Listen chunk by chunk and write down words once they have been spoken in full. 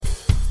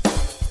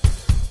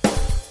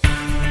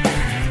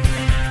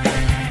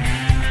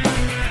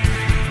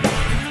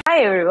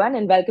everyone,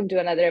 and welcome to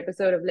another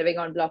episode of Living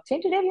on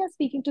Blockchain. Today, we are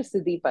speaking to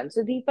Sudipan.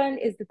 Sudipan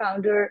is the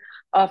founder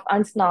of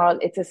UNSNARL.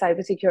 It's a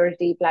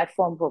cybersecurity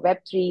platform for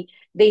Web3.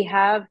 They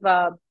have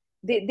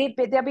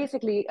they're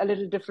basically a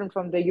little different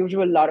from the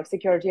usual lot of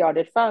security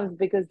audit firms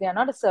because they are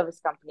not a service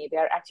company. They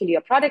are actually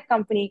a product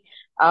company,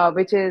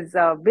 which is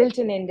built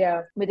in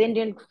India with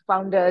Indian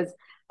founders.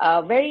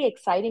 A very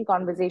exciting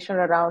conversation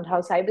around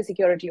how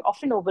cybersecurity,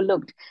 often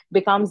overlooked,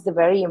 becomes the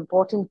very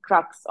important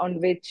crux on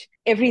which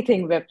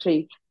everything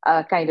Web3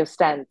 kind of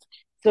stands.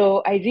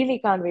 So I really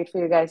can't wait for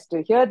you guys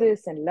to hear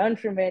this and learn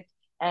from it.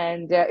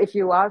 And if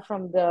you are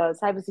from the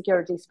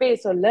cybersecurity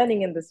space or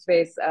learning in this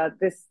space,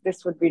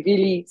 this would be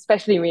really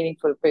especially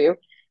meaningful for you.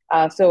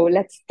 So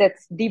let's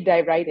deep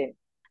dive right in.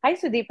 Hi,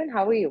 Sudeepan,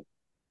 how are you?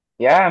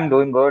 Yeah, I'm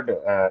doing good.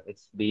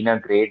 It's been a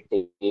great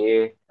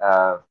day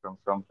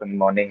from the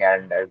morning,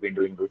 and I've been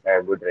doing good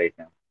right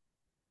now.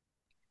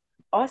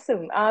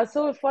 Awesome.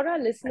 So for our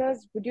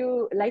listeners, would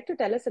you like to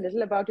tell us a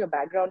little about your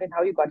background and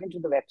how you got into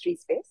the Web3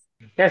 space?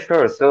 Yeah,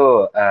 sure.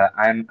 So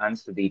I'm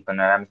Sudeepan,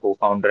 and I'm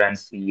co-founder and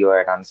CEO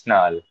at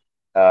UNSNARL.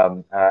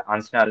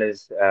 UNSNARL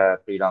is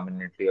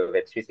predominantly a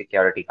Web3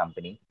 security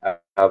company.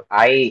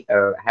 I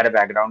had a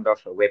background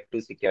of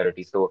Web2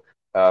 security, so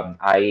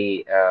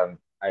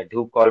I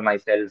do call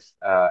myself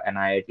an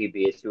IIT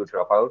BSU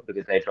dropout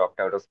because I dropped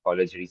out of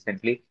college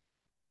recently.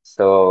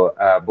 So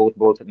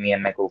both me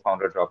and my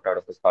co-founder dropped out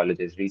of his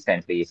colleges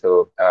recently.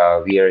 So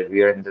we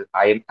are in the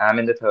I'm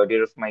in the third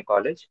year of my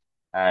college,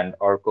 and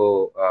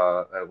Orko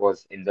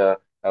was in the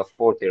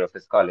fourth year of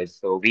his college.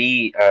 So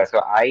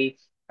I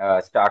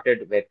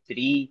started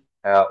Web3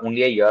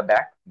 only a year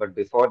back, but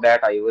before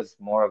that I was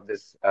more of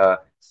this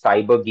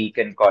cyber geek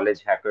and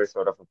college hacker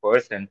sort of a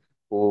person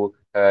who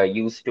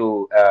used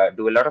to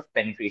do a lot of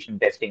penetration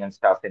testing and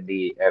stuff in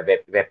the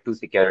Web2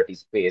 security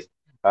space.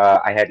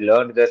 I had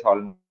learned this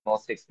almost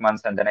 6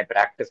 months and then I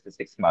practiced for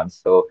 6 months.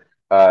 So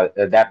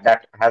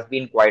that has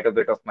been quite a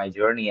bit of my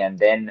journey. And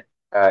then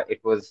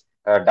it was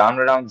down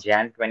around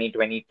Jan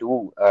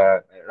 2022,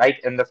 right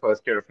in the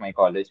first year of my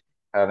college,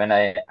 when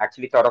I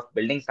actually thought of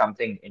building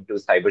something into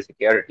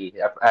cybersecurity.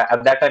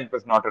 At that time, it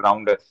was not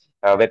around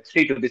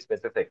Web3 to be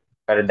specific,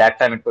 but at that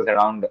time, it was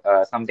around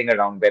something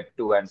around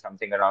Web2 and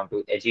something around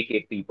to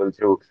educate people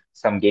through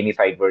some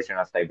gamified version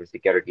of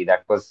cybersecurity.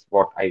 That was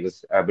what I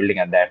was building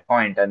at that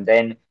point. And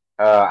then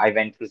I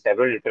went through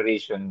several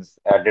iterations,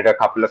 did a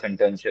couple of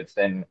internships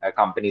in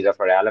companies of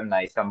our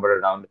alumni, somewhere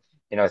around,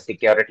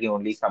 security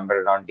only,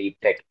 somewhere around deep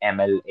tech,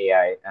 ML,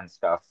 AI, and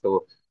stuff.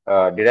 So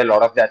did a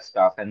lot of that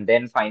stuff, and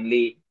then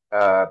finally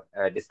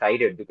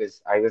decided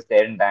because I was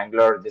there in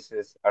Bangalore. This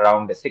is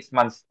around 6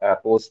 months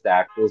post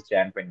Jan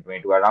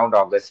 2022, around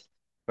August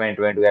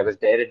 2022. I was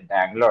there in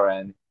Bangalore,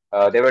 and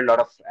there were a lot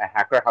of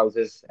hacker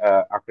houses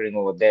occurring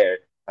over there.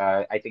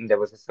 I think there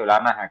was a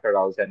Solana hacker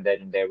house, and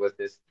then there was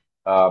this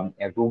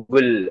a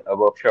Google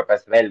workshop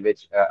as well,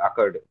 which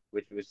occurred,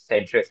 which was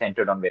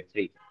centered on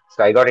Web3.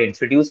 So I got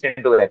introduced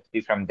into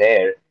Web3 from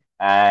there,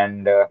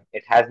 and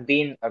it has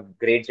been a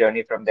great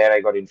journey from there.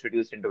 I got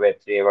introduced into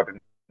Web3.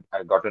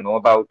 I got to know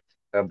about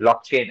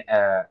blockchain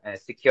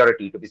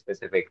security, to be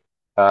specific.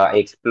 I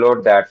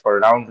explored that for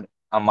around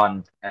a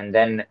month, and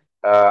then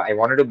I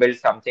wanted to build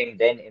something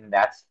then in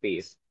that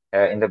space.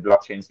 In the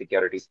blockchain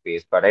security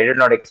space, but I did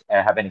not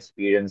have an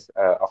experience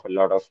of a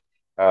lot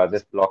of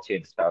this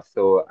blockchain stuff.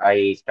 So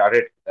I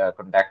started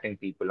contacting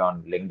people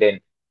on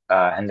LinkedIn,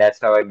 and that's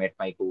how I met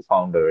my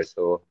co-founder.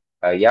 So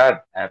yeah,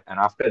 and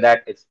after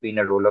that, it's been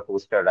a roller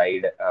coaster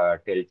ride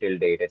till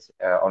date. It's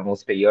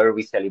almost a year.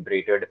 We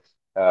celebrated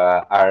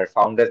our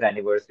founders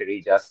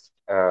anniversary just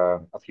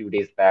a few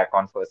days back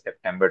on 1st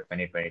September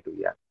 2022.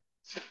 Yeah.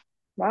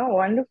 Wow,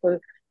 wonderful.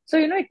 So,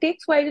 it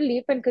takes quite a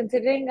leap, and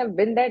considering I've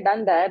been there,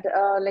 done that,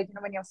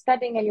 when you're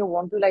studying and you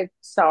want to like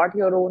start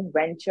your own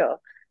venture,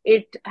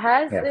 it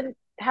Yeah.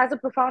 has a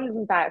profound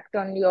impact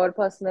on your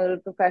personal,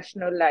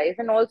 professional life,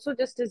 and also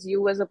just as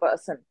you as a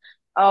person.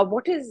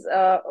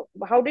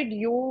 How did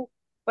you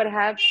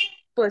perhaps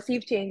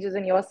perceive changes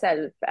in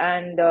yourself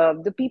and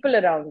the people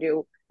around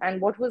you?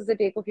 And what was the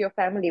take of your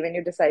family when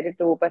you decided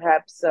to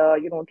perhaps,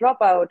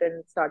 drop out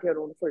and start your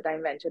own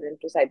full-time venture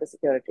into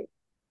cybersecurity?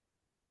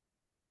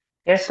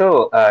 Yeah,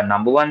 so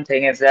number one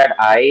thing is that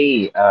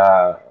I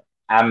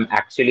am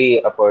actually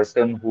a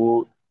person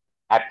who,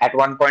 at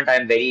one point,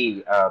 I'm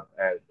very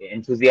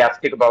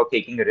enthusiastic about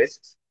taking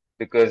risks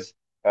because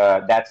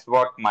that's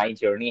what my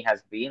journey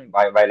has been.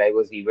 While I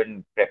was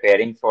even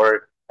preparing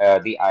for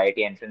the IIT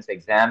entrance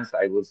exams,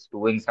 I was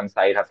doing some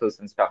side hustles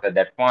and stuff at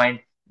that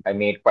point. I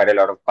made quite a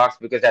lot of bucks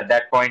because at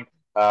that point,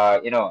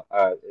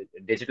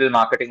 digital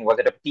marketing was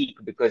at a peak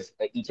because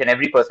each and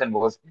every person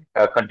was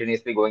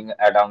continuously going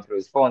down through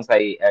his phones.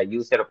 I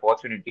used that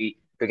opportunity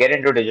to get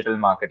into digital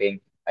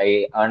marketing.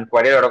 I earned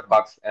quite a lot of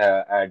bucks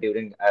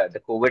during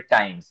the COVID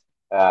times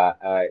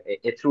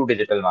through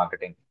digital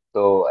marketing.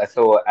 So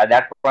at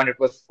that point, it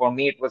was for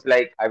me. It was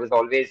like I was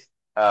always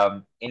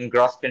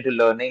engrossed into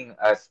learning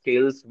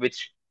skills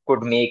which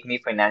could make me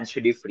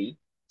financially free.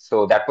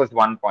 So that was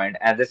one point.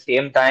 At the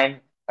same time,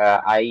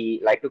 I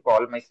like to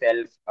call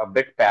myself a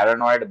bit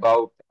paranoid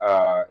about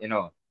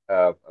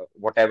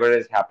whatever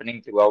is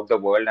happening throughout the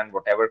world and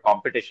whatever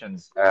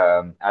competitions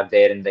are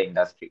there in the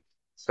industry.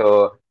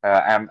 So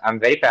I'm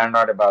very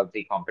paranoid about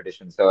the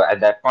competition. So at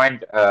that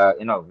point,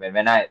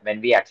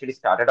 when we actually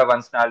started a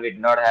OneSnarl, we did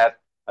not have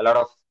a lot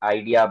of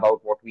idea about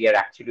what we are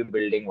actually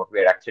building, what we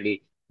are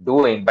actually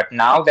doing. But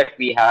now that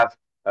we have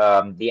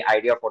the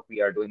idea of what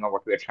we are doing or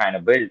what we are trying to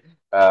build,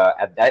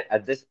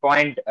 at this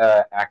point,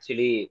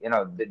 actually,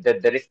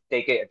 the risk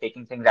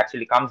taking things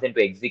actually comes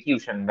into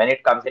execution. When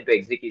it comes into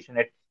execution,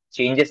 it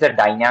changes the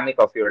dynamic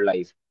of your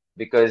life,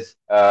 because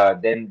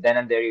then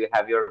and there you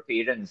have your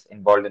parents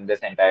involved in this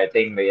entire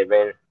thing,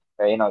 where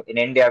in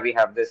India we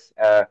have this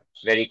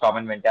very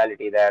common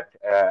mentality that,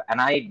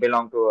 and I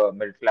belong to a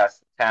middle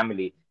class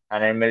family,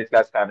 and in middle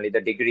class family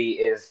the degree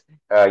is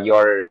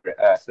your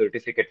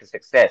certificate to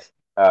success,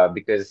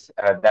 because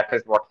that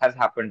is what has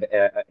happened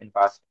in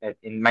past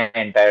in my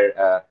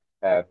entire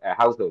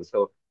household.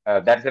 So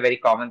that's a very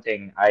common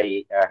thing.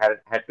 I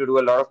had to do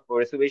a lot of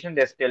persuasion.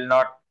 They're still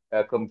not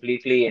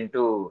completely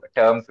into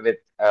terms with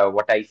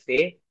what I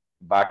say,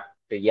 but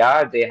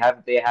yeah, they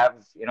have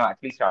at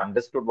least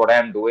understood what I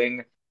am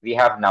doing. We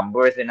have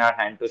numbers in our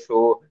hand to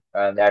show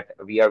that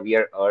we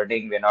are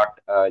earning. We're not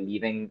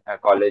leaving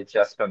college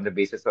just on the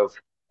basis of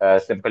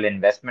simple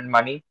investment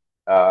money.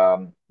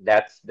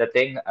 That's the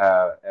thing.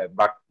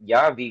 But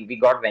yeah, we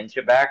got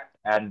venture back,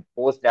 and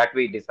post that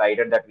we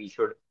decided that we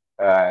should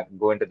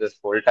go into this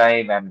full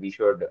time, and we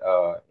should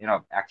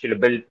actually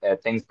build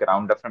things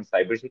ground up from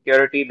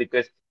cybersecurity,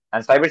 because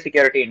and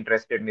cybersecurity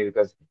interested me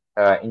because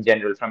in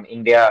general from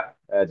India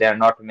there are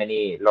not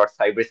many lot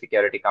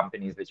cybersecurity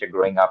companies which are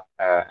growing up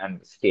and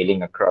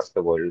scaling across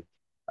the world.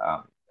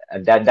 Um,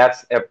 and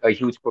that's a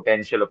huge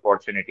potential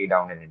opportunity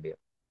down in India.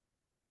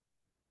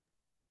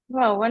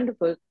 Wow,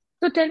 wonderful.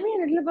 So tell me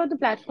a little about the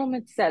platform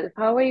itself.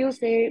 How are you,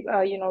 say,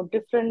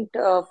 different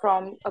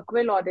from a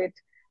Quill audit,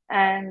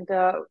 and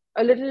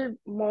a little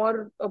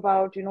more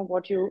about,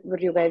 what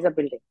you guys are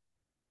building?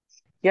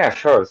 Yeah,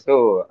 sure.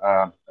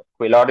 So,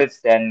 Quill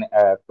Audits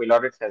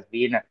has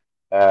been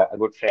a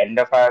good friend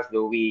of ours,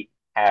 though we,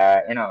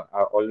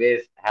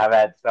 always have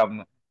had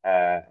some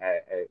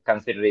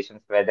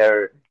considerations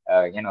whether,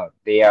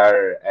 they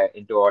are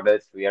into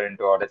audits, we are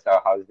into audits,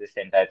 or how's this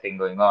entire thing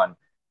going on.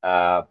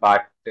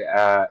 But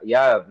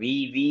yeah,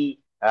 we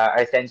are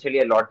essentially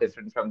a lot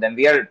different from them.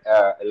 We are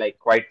like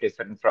quite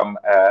different from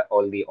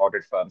all the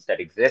audit firms that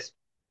exist.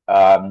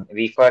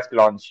 We first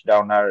launched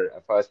down our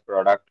first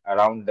product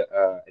around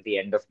the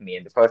end of May,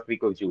 the first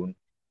week of June,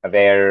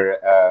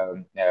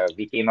 where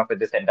we came up with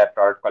this entire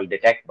product called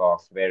Detect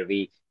Box, where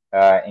we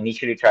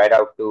initially tried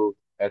out to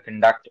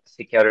conduct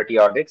security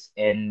audits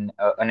in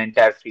an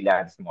entire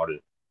freelance model.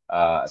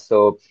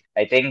 So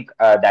I think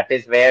that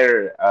is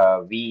where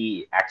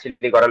we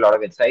actually got a lot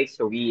of insights.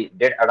 So we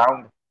did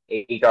around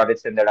 8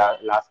 audits in the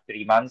last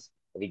 3 months.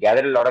 We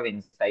gathered a lot of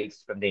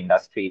insights from the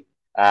industry,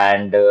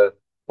 and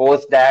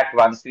post that,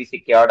 once we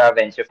secured our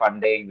venture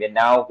funding, we're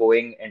now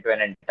going into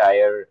an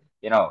entire,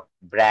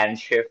 brand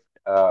shift.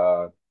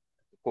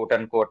 Quote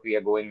unquote, we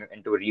are going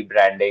into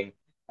rebranding,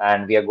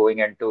 and we are going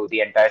into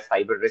the entire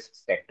cyber risk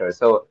sector.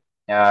 So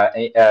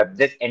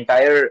this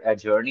entire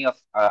journey of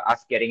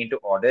us getting into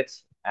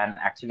audits and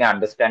actually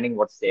understanding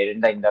what's there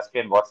in the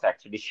industry and what's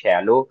actually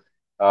shallow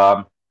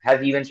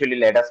has eventually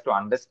led us to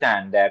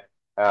understand that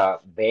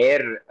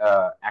where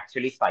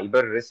actually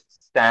cyber risks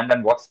stand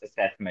and what's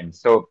assessment.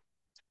 So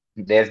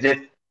there's this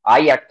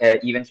I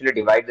eventually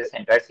divide this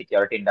entire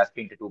security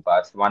industry into two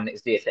parts. One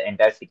is the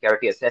entire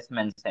security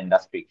assessments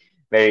industry,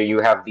 where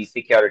you have the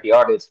security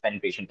audits,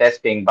 penetration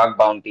testing, bug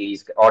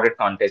bounties, audit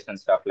contests, and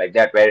stuff like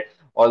that, where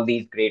all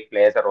these great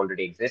players are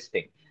already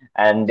existing.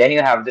 And then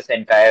you have this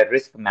entire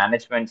risk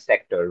management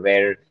sector,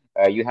 where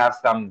you have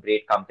some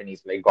great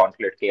companies like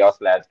Gauntlet, Chaos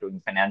Labs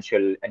doing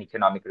financial and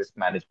economic risk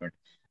management,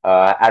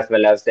 as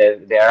well as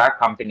there are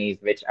companies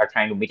which are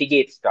trying to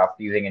mitigate stuff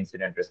using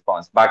incident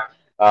response. But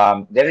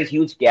there's a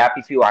huge gap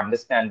if you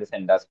understand this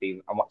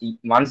industry.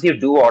 Once you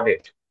do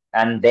audit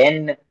and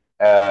then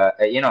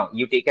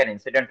you take an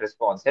incident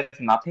response, there's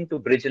nothing to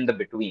bridge in the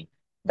between.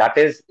 That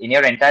is in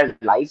your entire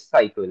life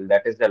cycle.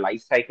 That is the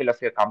life cycle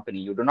of your company.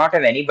 You do not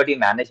have anybody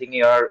managing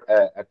your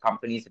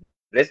company's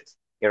risks,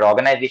 your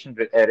organization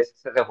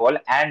risks as a whole,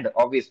 and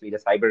obviously the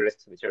cyber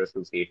risks which are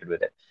associated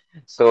with it.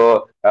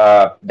 So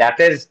that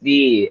is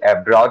the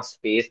broad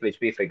space which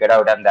we figured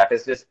out, and that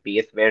is the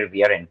space where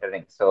we are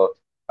entering. So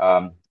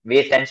we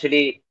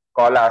essentially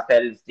call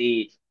ourselves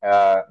the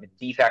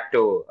de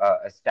facto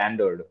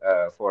standard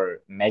for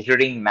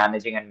measuring,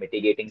 managing, and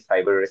mitigating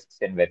cyber risks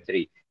in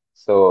Web3.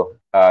 So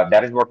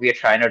that is what we are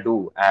trying to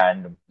do,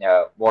 and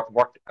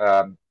what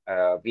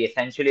we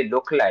essentially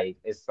look like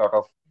is sort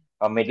of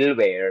a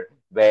middleware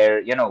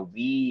where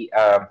we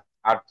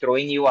are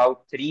throwing you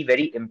out three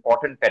very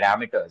important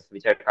parameters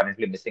which are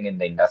currently missing in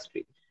the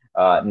industry.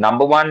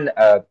 Number one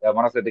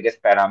of the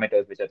biggest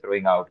parameters which are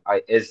throwing out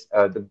is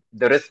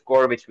the risk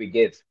score which we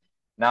give.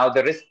 Now,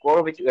 the risk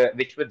score which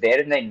were there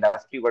in the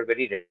industry were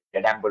very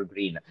red, amber,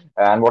 green.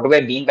 And what do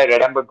I mean by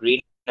red, amber,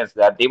 green? is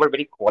that they were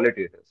very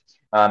qualitative.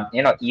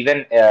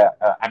 Even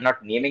I'm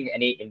not naming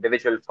any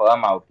individual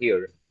firm out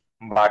here,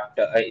 but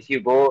if you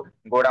go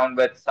down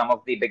with some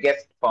of the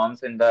biggest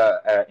firms in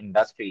the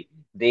industry,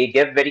 they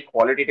give very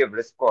qualitative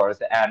risk scores.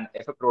 And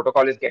if a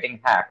protocol is getting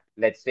hacked,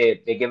 let's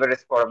say they give a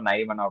risk score of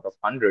 91 out of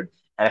 100,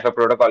 and if a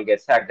protocol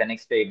gets hacked, the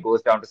next day it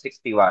goes down to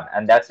 61,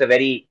 and that's a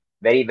very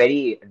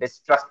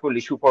distrustful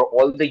issue for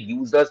all the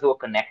users who are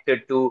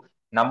connected to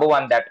number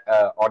one, that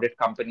audit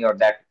company or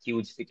that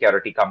huge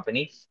security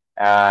company,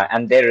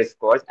 and their risk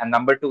scores, and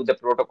number two, the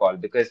protocol,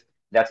 because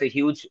that's a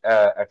huge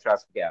a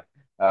trust gap.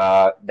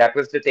 That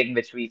was the thing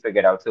which we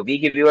figured out. So we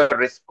give you a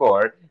risk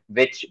score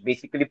which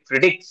basically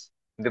predicts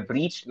the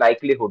breach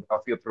likelihood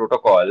of your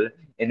protocol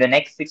in the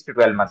next 6 to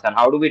 12 months. And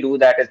how do we do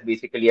that? Is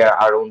basically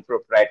our own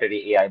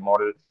proprietary AI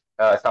model,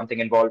 something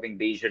involving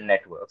Bayesian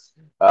networks.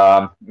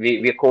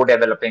 We're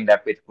co-developing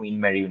that with Queen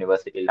Mary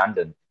University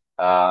London.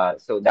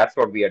 So that's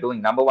what we are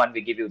doing. Number one,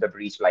 we give you the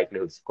breach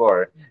likelihood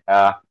score.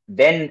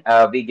 Then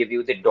we give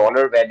you the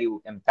dollar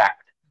value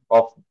impact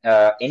of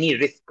any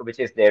risk which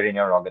is there in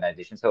your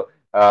organization. So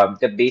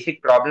the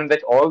basic problem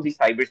with all these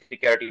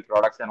cybersecurity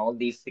products and all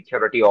these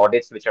security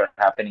audits which are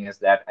happening is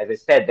that, as I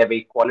said, they're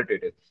very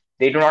qualitative.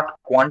 They do not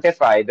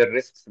quantify the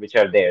risks which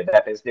are there.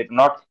 That is, they do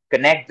not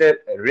connect the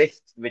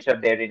risks which are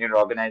there in your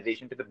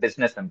organization to the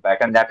business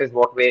impact, and that is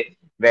what way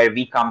where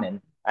we come in,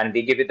 and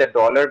we give you the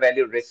dollar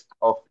value risk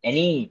of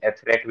any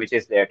threat which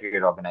is there to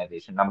your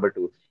organization. Number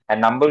two, and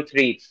number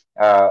three,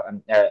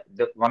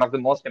 one of the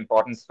most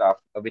important stuff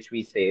which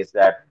we say is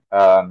that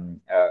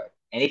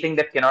anything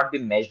that cannot be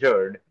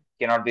measured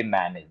cannot be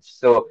managed.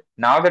 So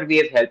now that we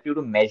have helped you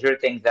to measure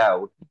things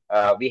out,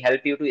 we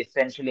help you to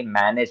essentially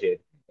manage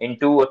it in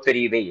 2 or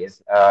 3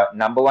 ways.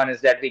 Number one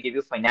is that we give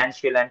you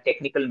financial and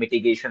technical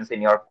mitigations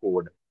in your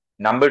code.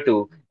 Number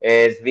two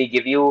is we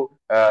give you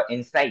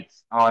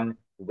insights on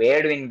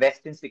where to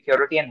invest in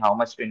security and how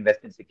much to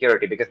invest in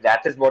security, because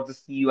that is what the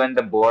CEO and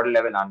the board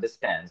level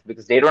understands,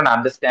 because they don't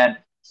understand.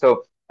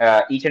 So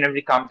each and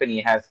every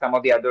company has some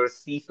of the other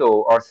CISO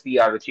or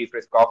CR, chief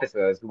risk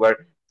officers, who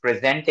are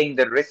presenting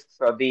the risks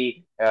or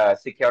the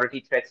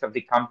security threats of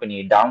the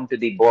company down to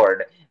the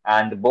board.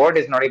 And the board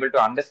is not able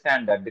to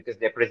understand that because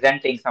they're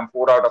presenting some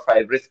 4 out of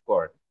 5 risk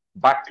score.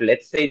 But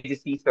let's say the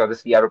CISO or the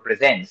CRO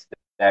presents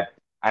that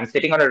I'm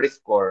sitting on a risk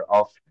score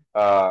of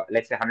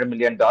let's say $100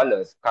 million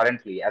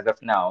currently as of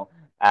now.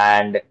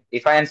 And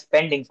if I am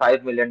spending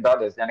 $5 million,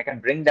 then I can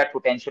bring that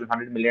potential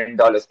 $100 million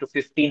to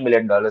 $15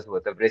 million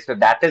worth of risk. So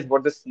that is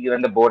what the CEO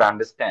and the board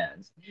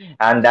understands,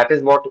 and that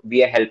is what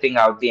we are helping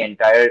out the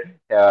entire,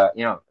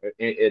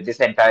 this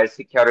entire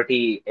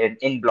security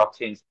in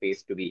blockchain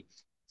space to be.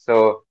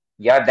 So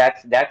yeah,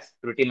 that's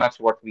pretty much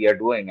what we are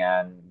doing,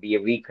 and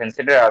we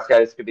consider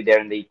ourselves to be there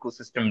in the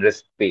ecosystem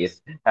risk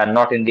space and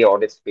not in the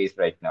audit space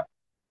right now.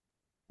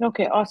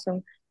 Okay,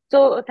 awesome.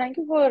 So thank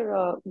you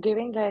for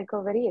giving like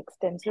a very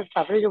extensive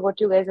coverage of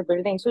what you guys are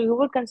building. So you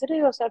would consider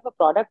yourself a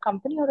product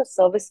company or a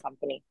service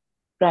company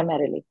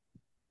primarily?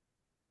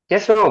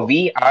 Yes, so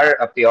we are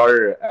a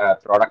pure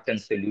product and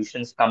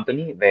solutions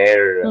company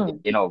where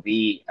Hmm.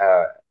 we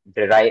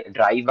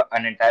drive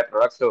an entire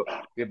product. So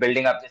we're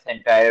building up this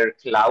entire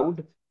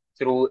cloud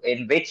through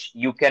in which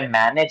you can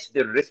manage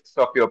the risks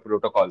of your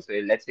protocol. So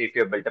let's say if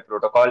you built a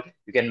protocol,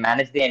 you can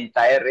manage the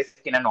entire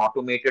risk in an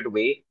automated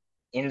way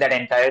in that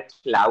entire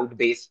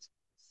cloud-based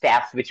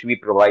SaaS which we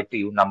provide to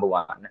you. Number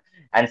one,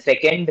 and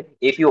second,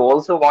 if you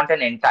also want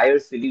an entire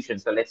solution,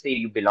 so let's say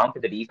you belong to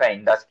the DeFi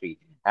industry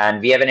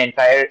and we have an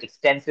entire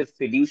extensive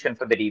solution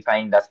for the DeFi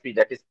industry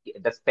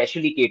that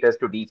specially caters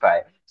to DeFi.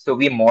 So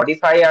we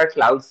modify our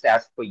cloud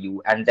SaaS for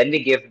you, and then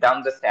we give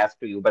down the SaaS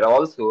to you. But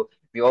also,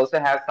 we also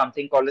have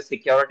something called a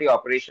security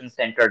operations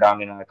center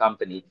down in our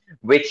company,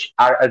 which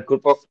are a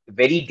group of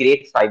very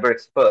great cyber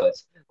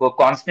experts who are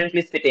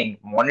constantly sitting,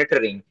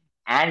 monitoring,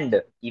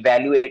 and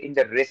evaluating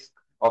the risk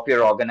of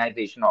your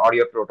organization or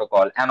your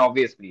protocol, and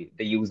obviously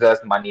the user's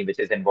money, which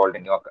is involved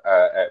in your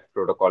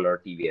protocol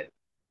or TVL.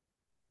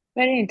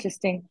 Very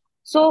interesting.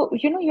 So,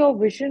 your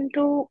vision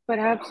to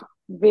perhaps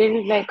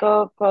build like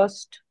a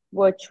first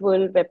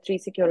virtual Web3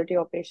 security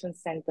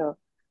operations center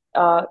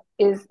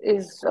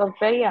is a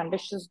very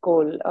ambitious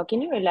goal.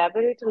 Can you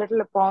elaborate a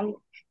little upon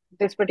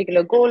this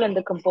particular goal and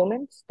the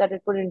components that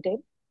it would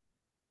entail?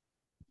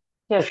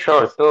 Yeah,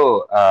 sure.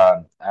 So,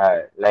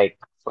 like,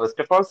 first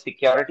of all,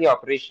 Security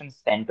Operations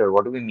Center,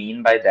 what do we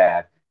mean by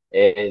that?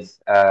 Is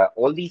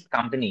all these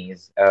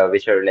companies,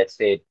 which are, let's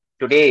say,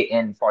 today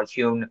in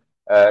Fortune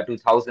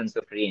 2000s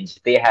of range,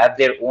 they have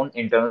their own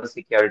internal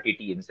security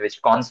teams,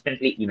 which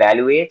constantly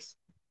evaluates,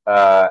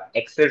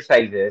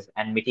 exercises,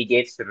 and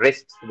mitigates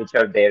risks which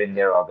are there in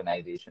their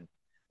organization.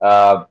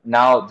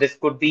 Now, this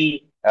could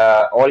be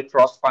all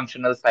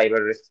cross-functional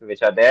cyber risks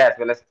which are there, as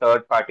well as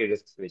third-party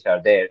risks which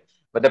are there.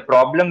 But the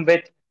problem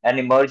with an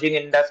emerging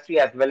industry,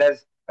 as well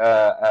as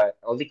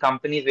all the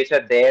companies which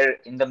are there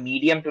in the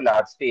medium to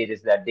large stage,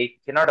 is that they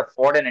cannot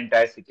afford an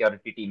entire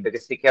security team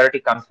because security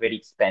comes very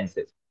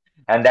expensive.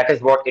 And that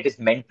is what it is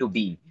meant to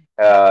be.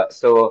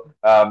 So,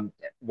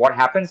 what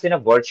happens in a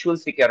virtual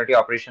security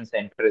operations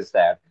center is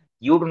that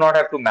you do not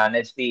have to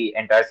manage the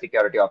entire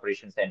security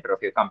operations center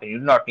of your company. You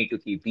do not need to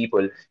keep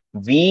people.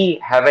 We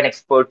have an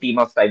expert team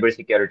of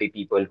cybersecurity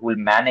people who will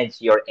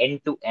manage your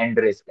end-to-end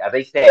risk. As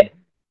I said,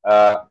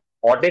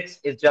 audits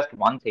is just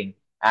one thing,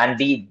 and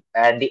the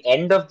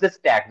end of the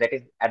stack, that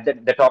is at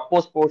the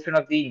topmost portion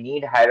of the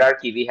need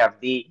hierarchy, we have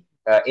the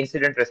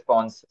incident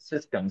response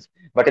systems.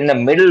 But in the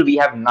middle, we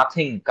have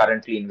nothing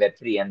currently in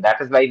Web3, and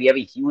that is why we have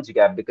a huge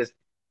gap, because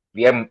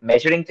we are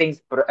measuring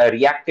things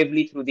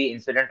reactively through the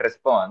incident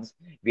response.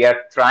 We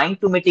are trying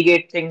to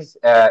mitigate things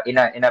in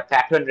a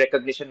pattern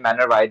recognition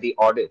manner via the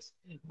audits.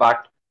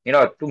 But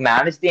to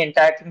manage the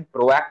entire thing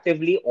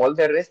proactively, all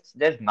the risks,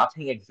 there's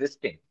nothing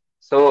existing.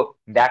 So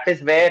that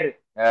is where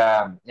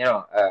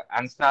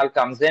UNSNAL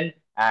comes in,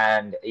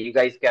 and you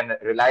guys can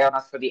rely on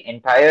us for the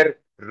entire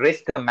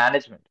risk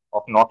management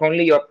of not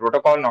only your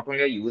protocol, not only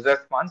your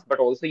users' funds, but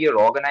also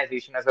your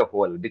organization as a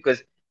whole.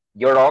 Because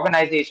your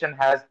organization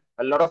has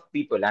a lot of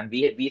people, and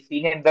we've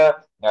seen in the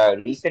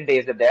recent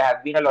days that there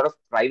have been a lot of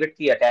private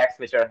key attacks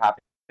which are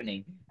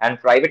happening, and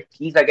private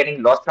keys are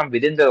getting lost from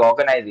within the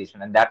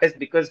organization, and that is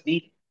because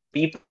the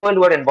people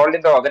who are involved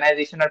in the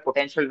organization are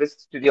potential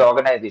risks to the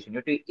organization. You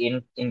have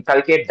to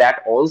inculcate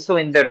that also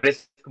in the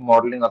risk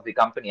modeling of the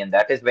company, and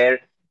that is where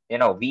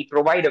we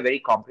provide a very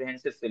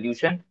comprehensive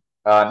solution.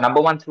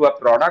 Number one, through a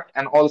product,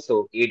 and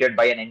also aided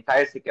by an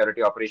entire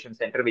security operations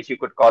center, which you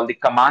could call the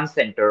command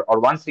center,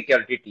 or one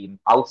security team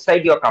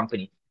outside your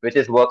company, which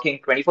is working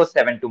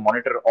 24/7 to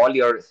monitor all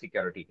your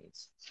security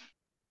needs.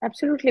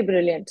 Absolutely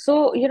brilliant.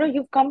 So,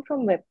 you've come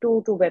from Web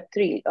 2 to Web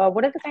 3.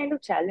 What are the kind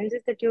of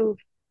challenges that you've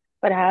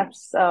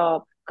perhaps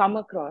come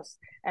across,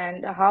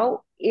 and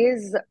how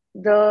is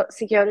the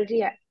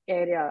security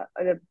area,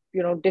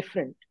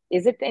 different?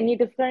 Is it any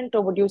different,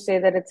 or would you say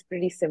that it's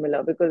pretty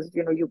similar? Because,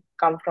 you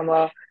come from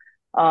a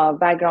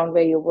background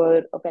where you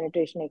were a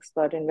penetration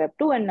expert in Web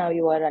 2, and now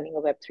you are running a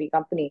Web 3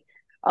 company.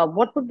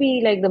 What would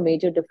be like the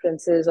major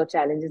differences or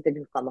challenges that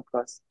you've come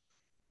across?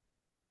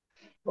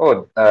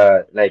 Oh,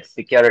 like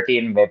security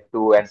in Web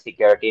 2 and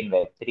security in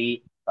Web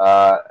 3,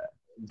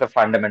 the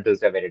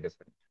fundamentals are very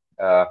different.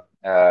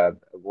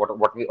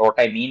 What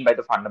I mean by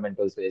the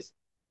fundamentals is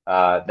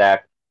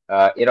that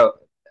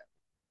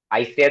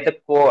I say at the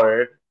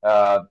core,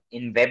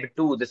 in Web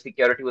 2, the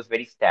security was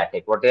very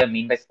static. What I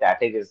mean by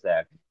static is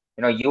that,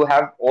 you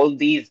have all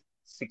these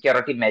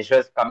security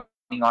measures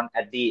coming on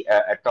at the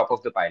at top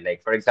of the pile.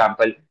 Like, for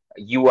example,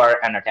 you are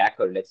an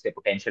attacker, let's say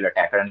potential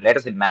attacker, and let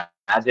us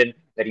imagine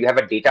that you have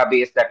a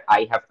database that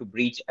I have to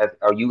breach as,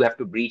 or you have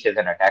to breach as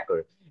an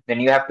attacker. Then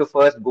you have to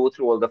first go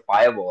through all the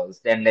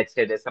firewalls. Then let's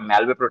say there's some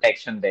malware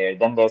protection there.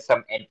 Then there's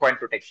some endpoint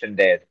protection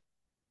there.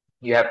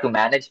 You have to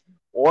manage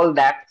all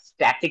that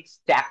static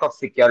stack of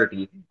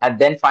security, and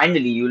then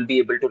finally you will be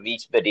able to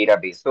reach the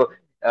database. So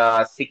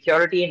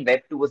security in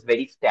Web 2 was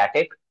very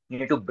static. You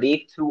need to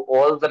break through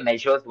all the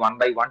measures one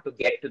by one to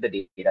get to the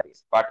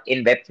database. But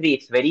in Web 3,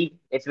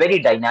 it's very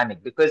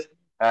dynamic, because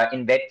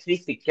in Web 3,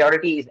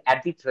 security is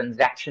at the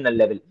transactional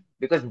level.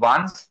 Because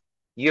once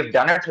you've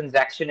done a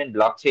transaction in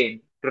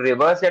blockchain, to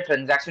reverse a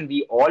transaction,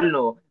 we all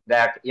know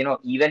that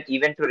even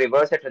to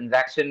reverse a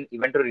transaction,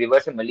 even to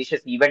reverse a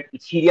malicious event,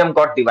 Ethereum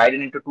got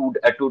divided into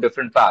two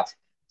different parts.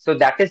 So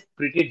that is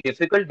pretty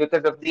difficult,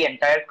 because of the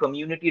entire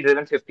community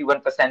driven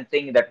 51%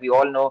 thing that we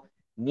all know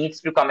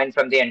needs to come in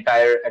from the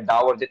entire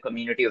DAO, or the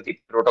community of the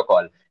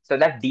protocol. So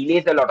that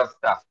delays a lot of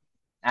stuff.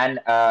 And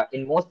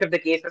in most of the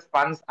cases,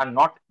 funds are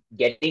not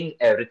getting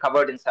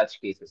recovered in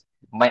such cases.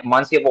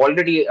 Once you have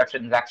already a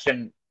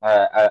transaction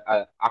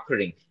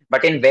occurring.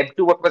 But in Web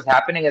 2, what was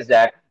happening is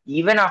that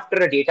even after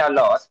a data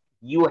loss,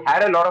 you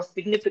had a lot of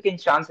significant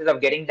chances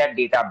of getting that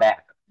data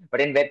back.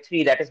 But in Web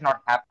 3, that is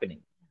not happening.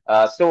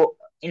 So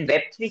in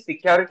Web 3,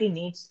 security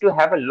needs to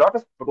have a lot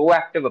of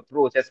proactive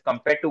approach as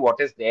compared to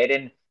what is there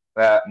in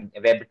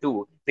Web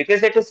 2.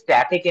 Because it is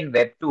static in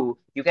Web 2,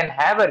 you can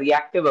have a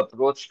reactive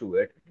approach to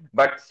it.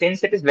 But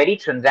since it is very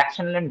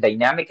transactional and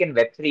dynamic in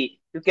Web 3,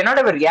 you cannot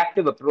have a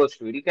reactive approach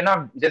to it. You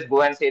cannot just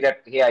go and say that,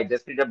 hey, I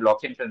just did a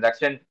blockchain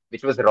transaction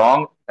which was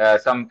wrong.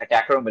 Some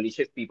attacker or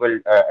malicious people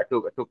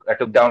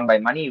took down my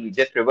money. We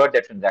just revert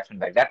that transaction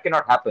back. That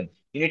cannot happen.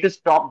 You need to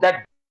stop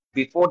that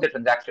before the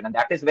transaction. And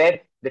that is where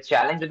the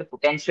challenge and the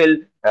potential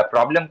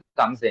problem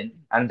comes in.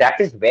 And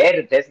that is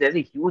where there's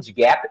a huge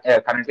gap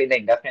currently in the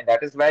industry. And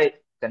that is why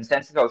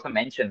consensus also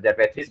mentions that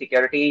Web3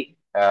 security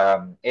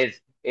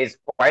is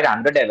quite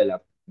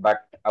underdeveloped.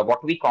 But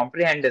what we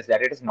comprehend is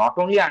that it is not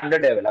only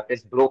underdeveloped,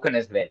 it's broken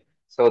as well.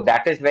 So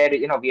that is where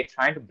we are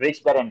trying to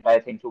bridge that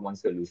entire thing to one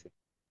solution.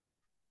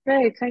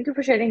 Right. Thank you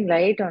for shedding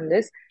light on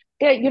this.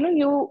 Yeah,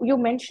 you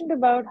mentioned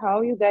about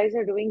how you guys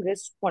are doing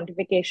risk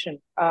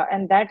quantification,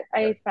 and that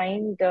I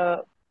find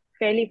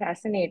fairly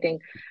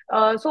fascinating.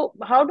 So,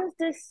 how does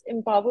this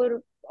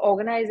empower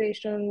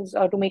organizations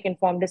to make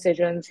informed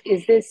decisions?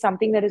 Is this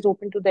something that is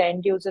open to the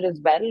end user as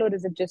well, or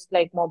is it just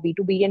like more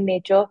B2B in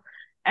nature?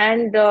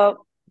 And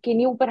can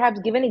you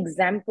perhaps give an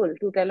example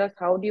to tell us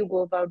how do you go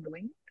about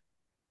doing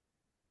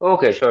it?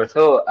 Okay, sure.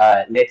 So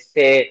let's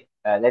say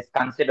let's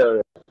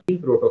consider the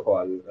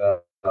protocol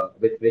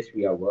with which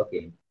we are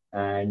working.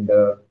 And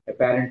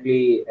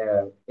apparently,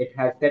 it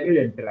has several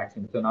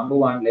interactions. So, number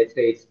one, let's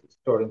say it's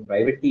storing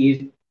private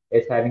keys,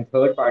 it's having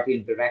third party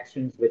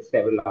interactions with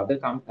several other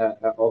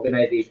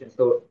organizations.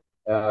 So,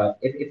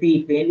 if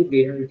we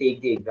plainly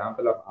take the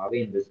example of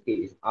Aave in this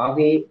case,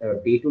 Aave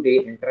day to day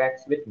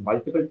interacts with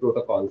multiple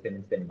protocols in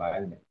its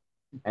environment.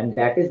 And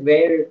that is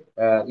where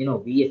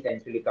we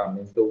essentially come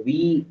in. So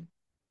we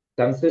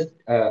consist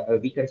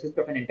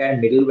of an entire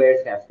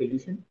middleware SaaS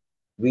solution.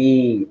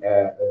 We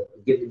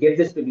give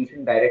this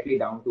solution directly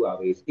down to our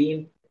waste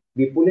team.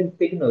 We pull in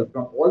signals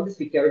from all the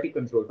security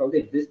controls, all the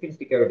existing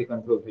security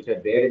controls which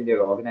are there in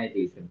their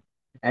organization.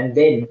 And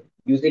then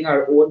using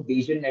our own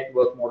Bayesian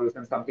network models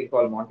and something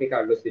called Monte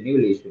Carlo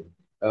simulation,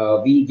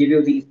 we give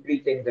you these three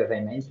things as I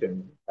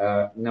mentioned.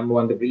 Number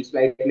one, the breach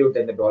likelihood,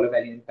 then the dollar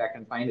value impact,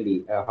 and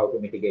finally, how to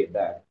mitigate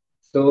that.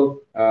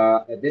 So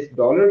this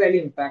dollar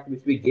value impact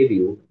which we give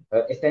you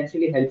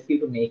essentially helps you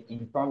to make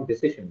informed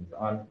decisions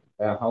on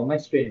how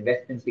much to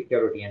invest in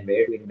security and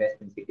where to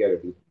invest in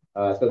security.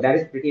 So that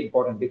is pretty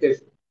important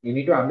because you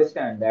need to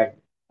understand that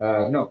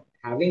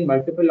having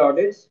multiple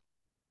audits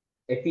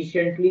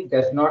efficiently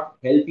does not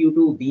help you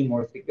to be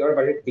more secure,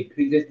 but it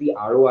decreases the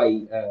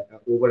ROI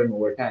over and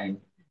over time.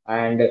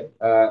 And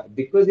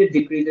because it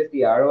decreases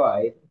the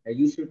ROI,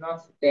 you should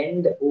not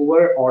spend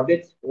over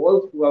audits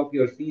all throughout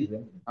your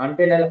season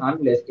until and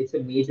unless it's a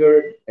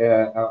major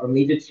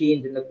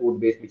change in the code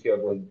base which you are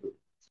going through.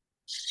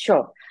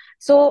 Sure.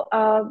 So,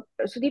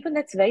 Sudeepan,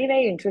 that's very,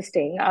 very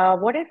interesting.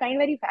 What I find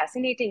very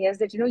fascinating is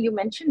that, you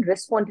mentioned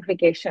risk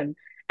quantification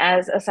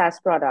as a SaaS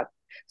product.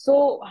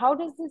 So, how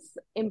does this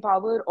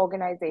empower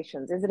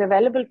organizations? Is it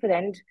available for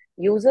end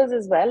users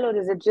as well, or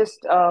is it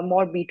just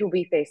more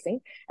B2B facing?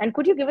 And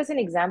could you give us an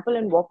example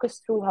and walk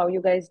us through how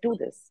you guys do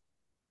this?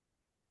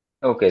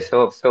 Okay,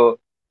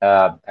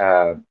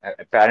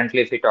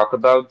 apparently, if we talk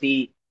about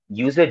the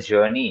user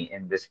journey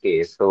in this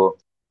case,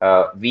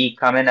 we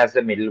come in as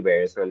the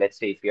middleware. So let's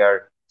say if we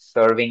are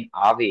serving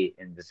Aave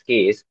in this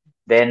case,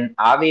 then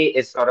Aave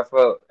is sort of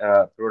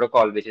a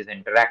protocol which is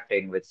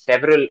interacting with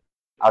several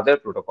other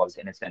protocols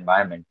in its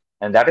environment,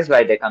 and that is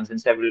why there comes in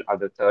several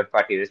other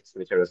third-party risks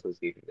which are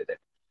associated with it.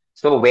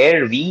 So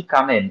where we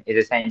come in is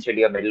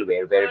essentially a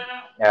middleware where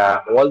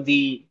all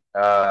the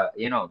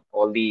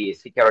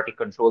security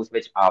controls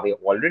which Aave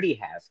already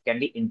has can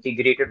be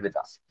integrated with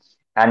us.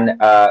 And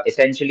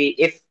essentially,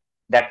 if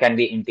that can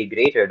be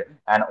integrated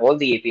and all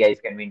the APIs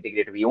can be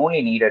integrated, we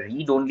only need a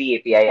read-only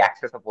API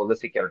access of all the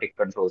security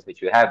controls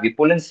which we have. We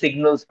pull in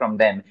signals from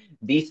them.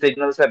 These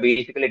signals are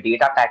basically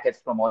data packets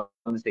from all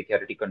the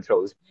security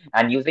controls.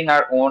 And using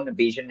our own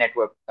Bayesian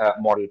network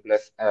model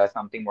plus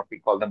something what we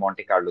call the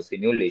Monte Carlo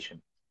simulation,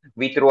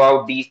 we throw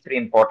out these three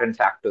important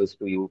factors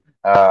to you.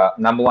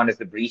 Number one is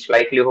the breach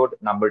likelihood.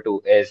 Number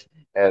two is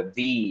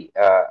the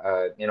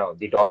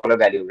dollar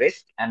value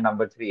risk, and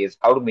number three is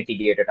how to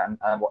mitigate it and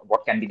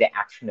what can be the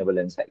actionable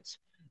insights.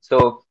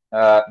 So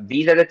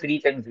these are the three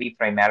things we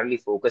primarily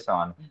focus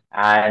on,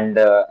 and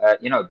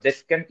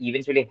this can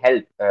eventually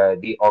help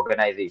the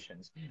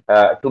organizations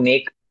to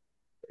make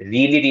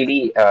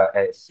really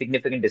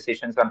significant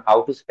decisions on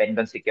how to spend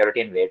on security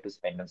and where to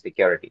spend on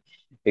security,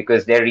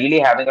 because they're really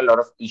having a lot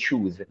of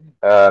issues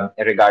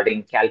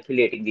regarding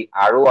calculating the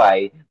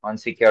ROI on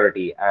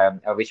security,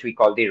 which we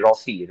call the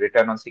ROSI,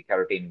 return on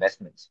security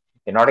investments.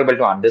 They're not able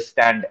to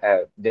understand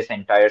this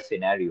entire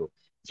scenario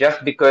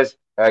just because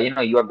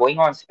you are going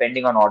on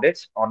spending on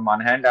audits on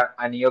one hand,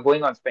 and you're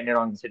going on spending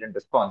on incident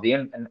response,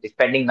 and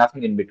spending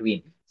nothing in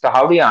between. So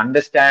how do you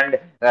understand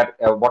that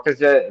what is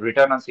the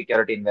return on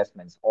security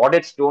investments?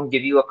 Audits don't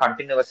give you a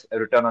continuous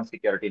return on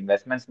security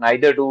investments.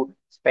 Neither do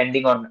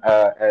spending on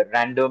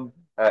random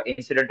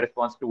incident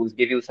response tools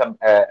give you some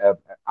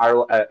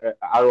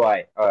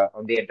ROI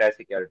on the entire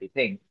security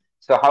thing.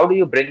 So how do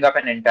you bring up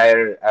an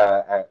entire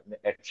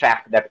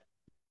track that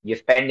you're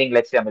spending,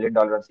 let's say, $1 million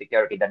on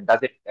security, then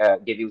does it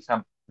give you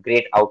some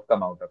great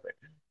outcome out of it?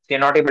 So you're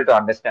not able to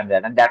understand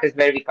that, and that is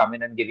where we come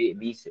in and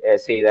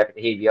say that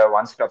hey, we are a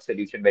one-stop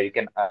solution where you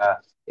can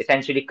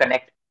essentially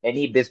connect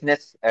any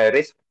business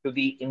risk to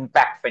the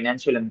impact,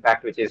 financial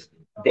impact, which is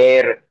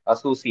there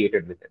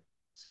associated with it.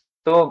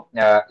 So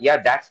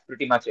yeah, that's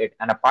pretty much it.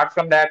 And apart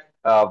from that,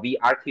 we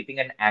are keeping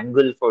an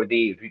angle for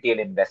the retail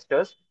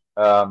investors,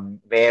 where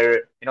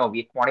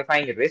we're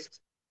quantifying risks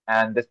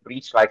and this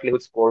breach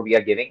likelihood score we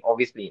are giving.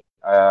 Obviously,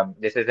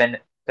 this is in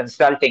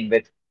consulting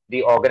with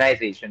the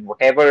organization,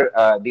 whatever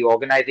the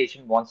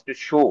organization wants to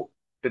show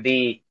to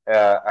the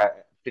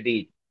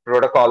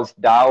protocols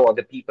DAO or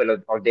the people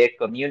or their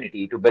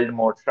community to build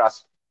more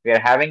trust. We are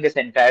having this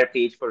entire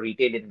page for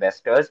retail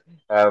investors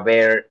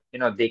where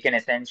they can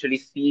essentially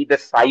see the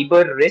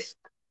cyber risk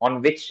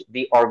on which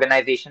the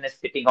organization is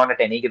sitting on at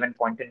any given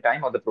point in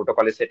time, or the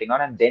protocol is sitting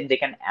on, and then they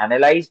can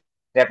analyze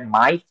that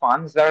my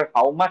funds are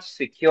how much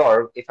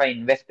secure if I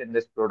invest in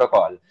this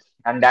protocol.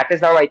 And that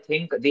is how I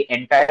think the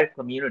entire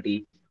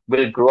community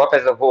will grow up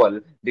as a whole,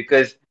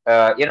 because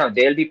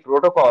there'll be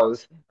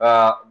protocols.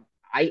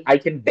 I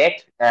can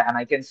bet and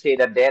I can say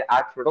that there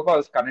are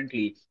protocols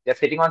currently, they're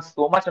sitting on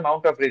so much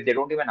amount of risk, they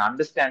don't even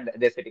understand that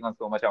they're sitting on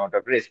so much amount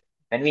of risk.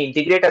 when we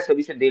integrate a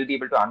solution, they'll be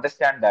able to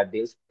understand that,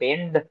 they'll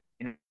spend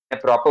in a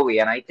proper way.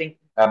 And I think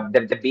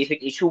the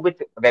basic issue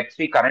with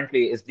Web3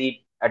 currently is the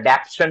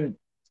adaptation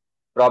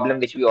problem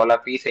which we all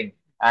are facing.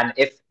 And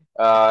if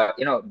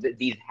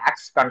these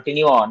hacks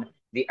continue on,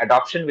 the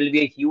adoption will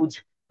be a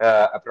huge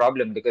a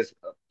problem, because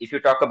if you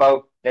talk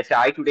about, let's say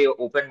I today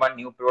open one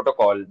new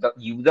protocol, the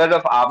users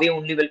of Aave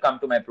only will come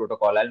to my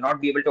protocol. I'll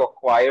not be able to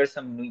acquire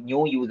some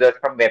new users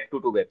from Web 2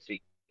 to Web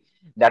 3.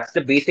 That's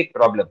the basic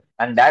problem,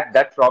 and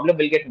that problem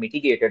will get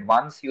mitigated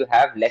once you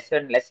have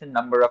lesser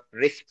number of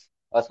risks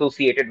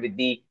associated with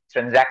the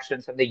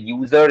transactions and the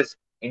users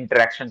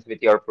interactions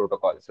with your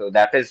protocol. So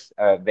that is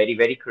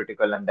very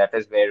critical, and that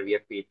is where we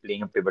are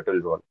playing a pivotal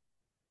role.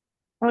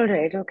 All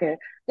right, okay.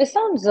 This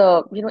sounds,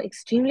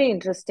 extremely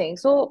interesting.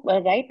 So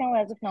right now,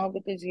 as of now,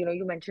 because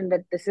you mentioned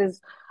that this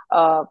is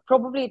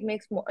probably it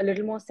makes a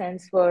little more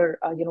sense for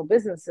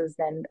businesses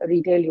than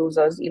retail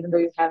users, even though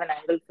you have an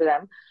angle for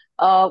them.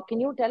 Can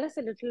you tell us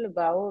a little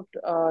about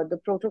the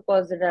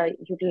protocols that are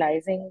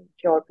utilizing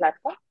your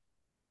platform?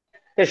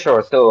 Yeah,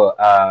 sure. So,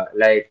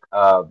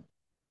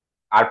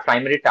 our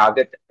primary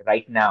target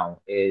right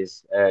now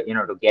is,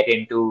 to get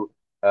into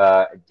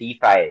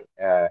DeFi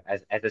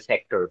as a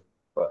sector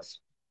first,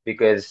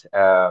 because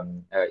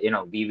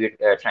we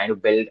were trying to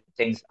build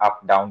things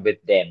up down with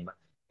them,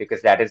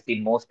 because that is the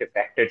most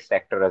affected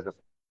sector as of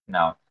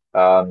now.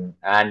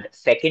 And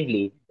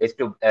secondly, is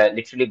to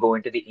literally go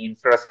into the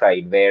infra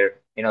side,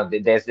 where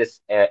there's this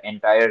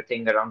entire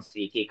thing around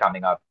ZK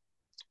coming up.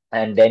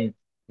 And then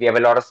we have a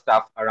lot of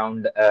stuff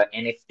around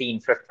NFT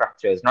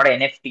infrastructures, not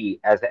NFT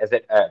as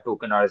a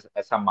token or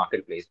as some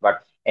marketplace,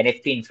 but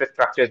NFT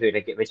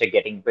infrastructures which are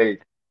getting built,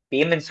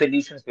 payment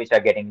solutions which are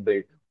getting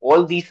built.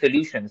 All these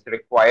solutions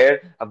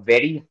require a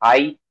very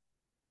high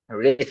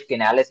risk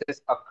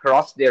analysis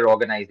across their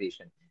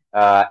organization,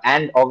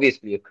 and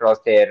obviously across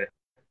their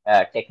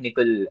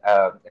technical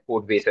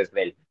code base as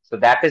well. So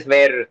that is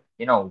where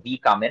we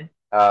come in,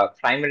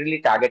 primarily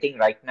targeting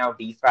right now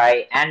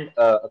DeFi and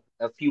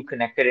a few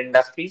connected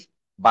industries.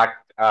 But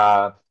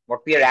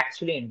what we are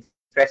actually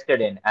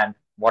interested in, and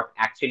what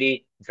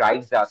actually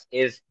drives us,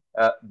 is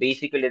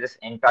basically this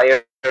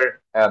entire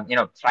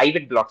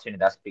private blockchain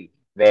industry,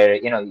 where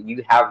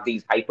you have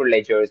these hyper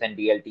ledgers and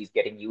DLTs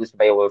getting used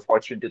by over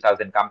Fortune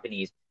 2000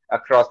 companies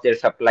across their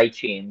supply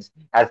chains,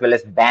 as well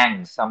as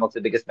banks, some of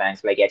the biggest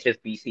banks like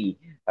HSBC,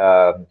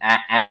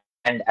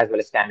 and as well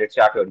as Standard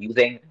Chartered,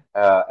 using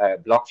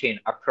blockchain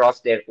across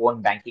their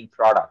own banking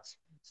products.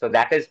 So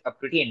that is a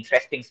pretty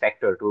interesting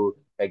sector to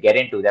get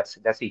into.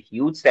 That's a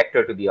huge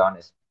sector, to be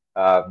honest.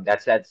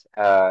 That's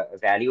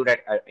valued at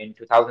in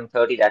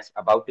 2030. That's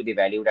about to be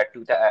valued at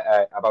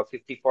about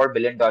 $54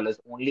 billion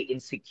only in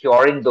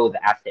securing those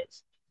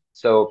assets.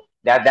 So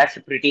that's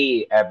a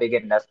pretty big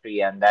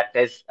industry, and that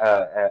is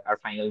our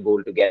final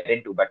goal to get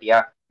into. But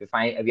yeah,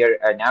 we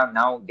are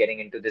now getting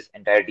into this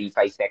entire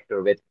DeFi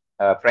sector with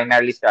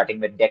primarily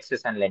starting with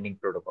DEXs and lending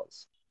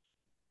protocols.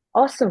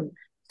 Awesome.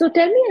 So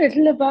tell me a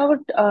little about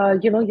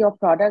your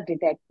product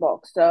Detect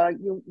Box.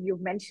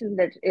 You've mentioned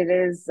that it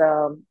is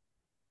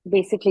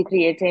basically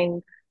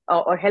creating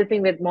or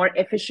helping with more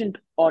efficient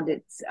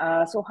audits.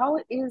 So how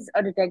is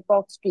a Detect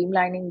Box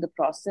streamlining the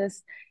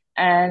process?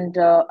 And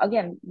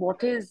again,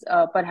 what is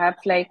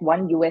perhaps like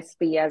one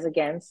USP as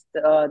against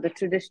the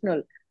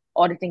traditional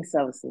auditing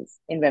services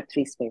in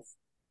Web3 space?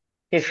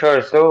 Yeah,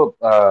 sure. So,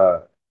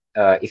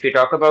 if you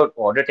talk about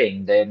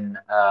auditing, then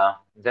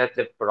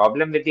the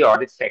problem with the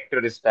audit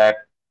sector is that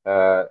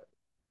uh,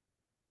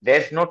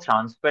 there's no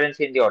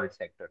transparency in the audit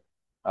sector.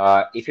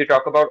 If you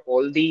talk about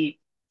all the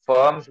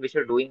firms which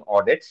are doing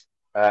audits,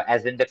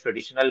 as in the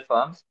traditional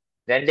firms,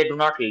 then they do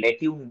not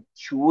let you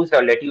choose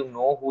or let you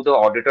know who the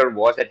auditor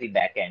was at the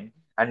back end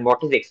and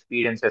what his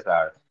experiences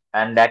are.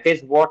 And that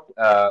is what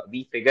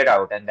we figured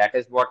out, and that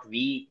is what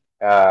we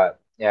uh,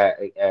 uh,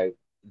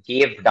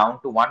 gave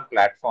down to one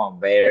platform,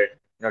 where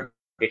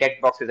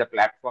Detect Box is a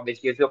platform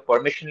which gives you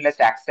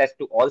permissionless access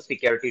to all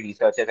security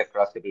researchers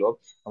across the globe.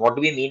 And what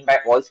do we mean by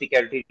all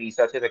security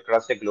researchers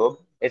across the globe?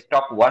 Is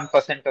top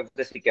 1% of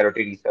the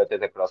security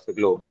researchers across the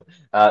globe.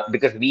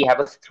 Because we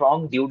have a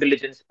strong due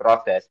diligence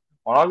process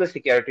on all the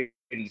security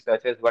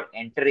researchers who are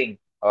entering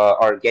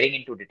or getting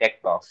into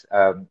Detect Box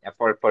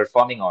for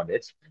performing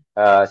audits.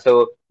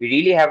 So we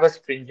really have a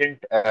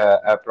stringent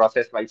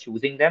process while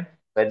choosing them.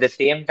 But at the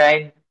same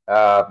time,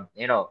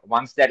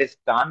 once that is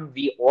done,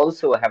 we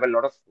also have a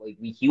lot of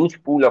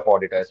huge pool of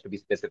auditors, to be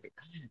specific.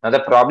 Now, the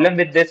problem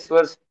with this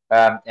was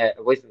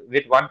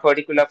with one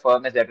particular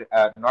firm is that,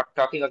 not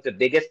talking of the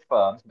biggest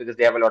firms because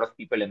they have a lot of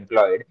people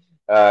employed,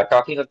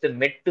 talking of the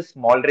mid to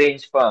small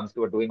range firms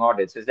who are doing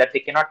audits, is that they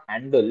cannot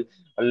handle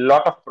a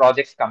lot of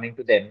projects coming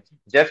to them,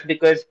 just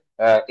because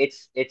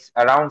it's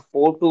around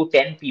 4 to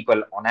 10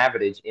 people on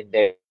average in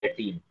their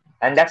team,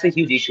 and that's a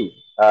huge issue.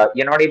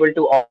 You're not able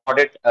to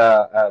audit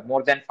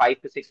more than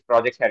 5 to 6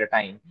 projects at a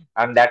time,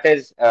 and that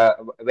is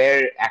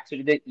where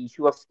actually the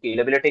issue of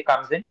scalability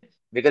comes in.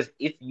 Because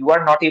if you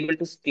are not able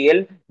to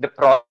scale, the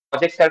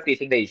projects are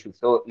facing the issue.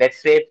 So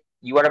let's say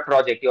you are a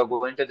project, you are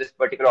going to this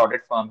particular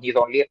audit firm, he's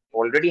only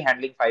already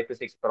handling 5 to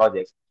 6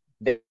 projects,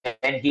 then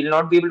he'll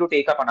not be able to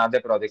take up another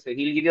project. So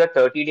he'll give you a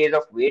 30 days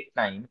of wait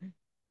time,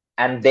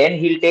 and then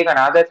he'll take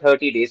another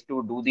 30 days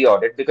to do the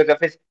audit because of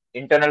his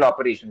internal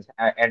operations.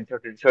 And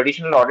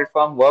traditional audit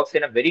firm works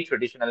in a very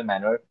traditional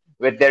manner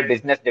with their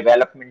business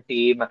development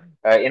team,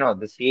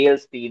 the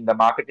sales team, the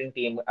marketing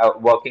team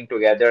working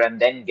together, and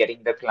then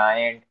getting the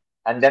client,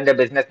 and then the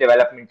business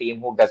development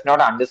team who does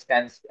not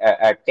understand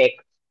tech,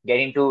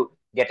 getting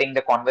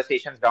the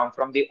conversations down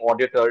from the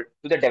auditor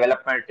to the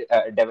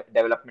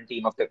development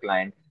team of the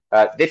client.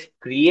 This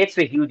creates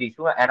a huge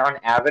issue, and on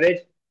average,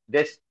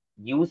 this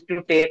used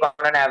to take on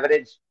an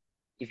average,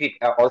 if you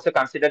also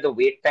consider the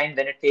wait time,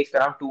 then it takes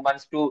around 2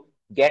 months to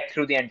get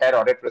through the entire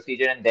audit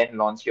procedure and then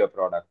launch your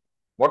product.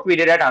 What we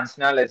did at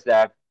UNSNARL is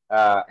that,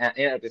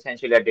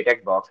 essentially at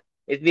Detect Box,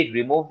 is we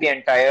removed the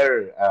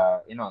entire,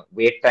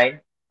 wait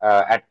time.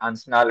 At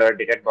UNSNARL or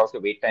Detect Box, the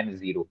wait time is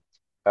zero.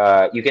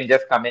 You can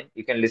just come in,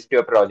 you can list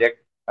your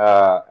project.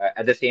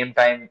 At the same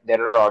time,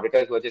 there are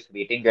auditors who are just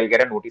waiting. They'll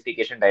get a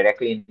notification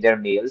directly in their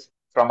mails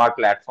from our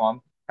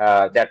platform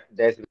that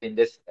there's been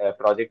this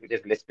project which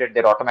is listed.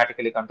 They'll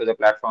automatically come to the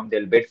platform.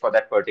 They'll bid for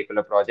that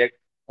particular project.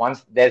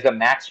 Once there's a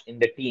match in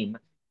the team,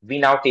 we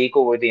now take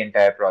over the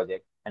entire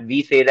project. And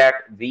we say that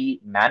we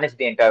manage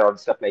the entire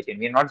audit supply chain.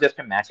 We're not just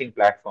a matching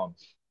platform.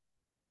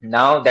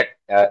 Now that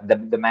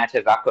the match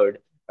has occurred,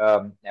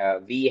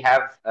 we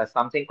have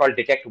something called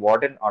Detect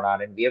Warden on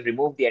our end. We have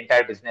removed the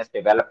entire business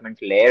development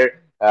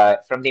layer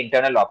from the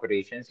internal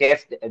operations.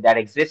 Yes, that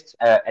exists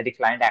at the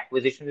client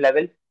acquisition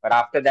level, but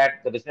after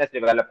that, the business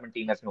development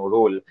team has no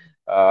role.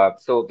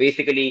 So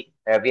basically,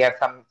 we have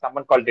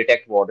someone called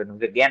Detect Warden,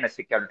 who's again a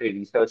security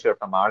researcher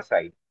from our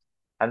side.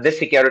 And this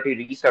security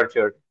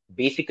researcher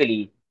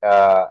basically,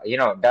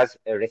 does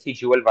a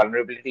residual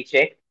vulnerability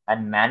check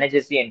and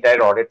manages the entire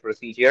audit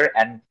procedure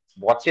and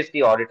watches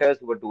the auditors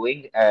who are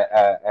doing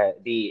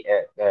the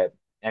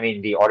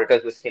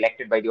auditors were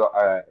selected by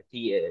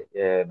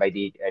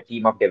the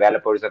team of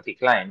developers of the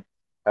client,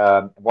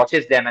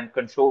 watches them and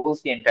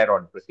controls the entire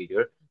audit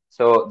procedure.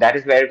 So that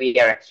is where we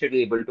are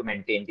actually able to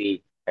maintain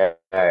the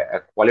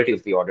quality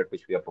of the audit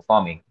which we are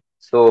performing.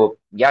 So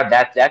yeah,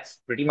 that's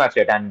pretty much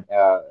it. And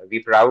we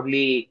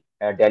proudly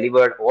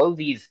delivered all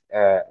these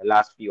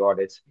last few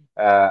audits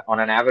on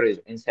an average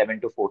in 7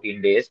 to 14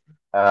 days.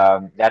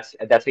 That's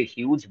a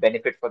huge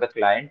benefit for the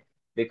client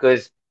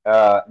because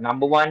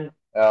number one,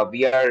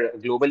 we are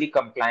globally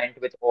compliant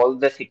with all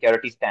the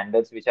security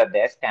standards which are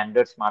there,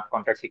 standard smart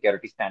contract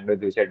security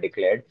standards which are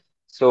declared.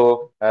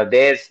 So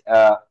there's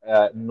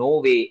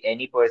no way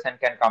any person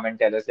can come and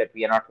tell us that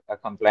we are not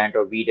compliant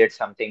or we did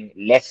something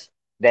less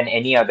than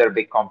any other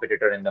big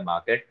competitor in the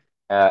market.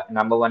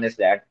 Number one is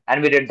that,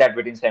 and we did that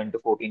within 7 to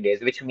 14 days,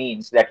 which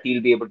means that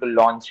he'll be able to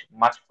launch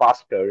much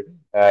faster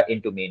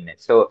into mainnet.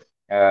 So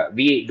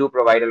we do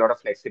provide a lot of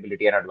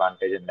flexibility and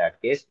advantage in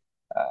that case.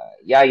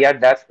 Yeah,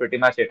 that's pretty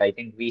much it. I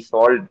think we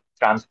solved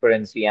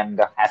transparency and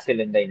the hassle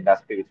in the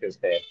industry which was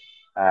there,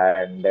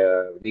 and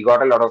we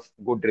got a lot of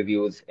good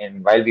reviews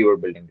in while we were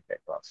building the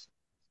tech box.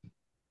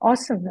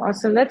 Awesome,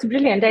 awesome. That's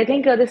brilliant. I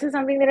think this is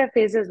something that I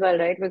face as well,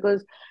 right?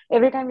 Because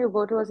every time you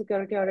go to a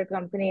security audit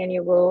company and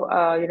you go,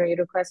 you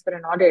request for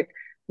an audit,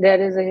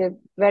 there is a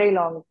very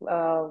long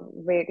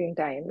waiting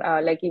time.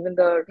 Like even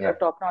the Yeah.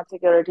 top-notch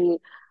security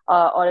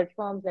audit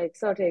firms like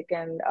Certic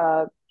and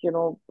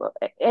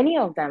any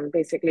of them,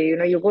 basically,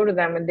 you go to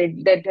them and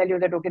they tell you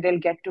that okay, they'll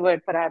get to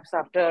it perhaps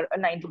after a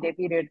 90-day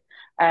period,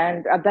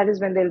 and that is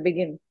when they'll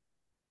begin.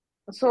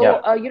 So,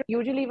 Yeah.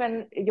 usually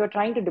when you're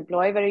trying to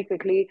deploy very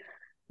quickly,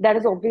 that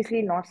is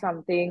obviously not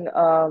something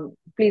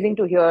pleasing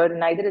to hear.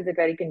 Neither is it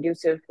very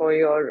conducive for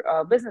your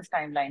business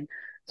timeline.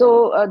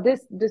 So,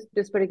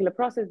 this particular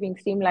process being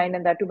streamlined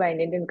and that too by an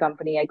Indian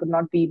company, I could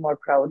not be more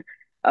proud.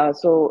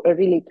 So,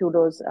 really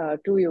kudos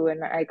to you,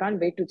 and I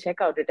can't wait to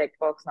check out the tech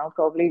box now.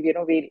 Probably,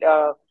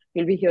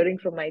 we'll be hearing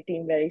from my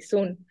team very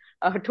soon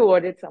to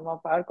audit some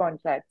of our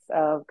contracts.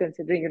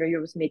 Considering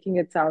you're just making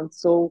it sound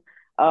so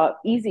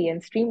easy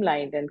and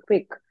streamlined and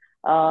quick.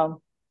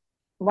 Um,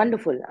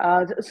 Wonderful.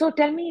 So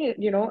tell me,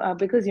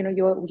 because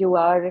you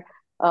are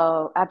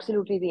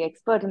absolutely the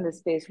expert in this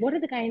space. What are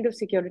the kind of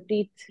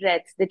security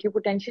threats that you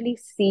potentially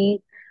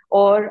see,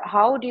 or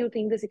how do you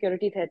think the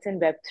security threats in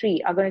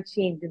Web3 are going to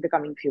change in the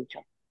coming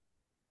future?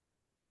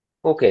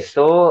 Okay,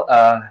 so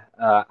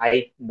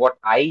I what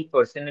I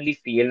personally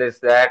feel is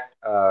that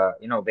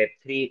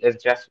Web3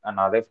 is just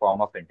another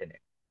form of internet.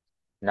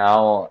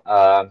 Now,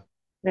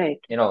 Right.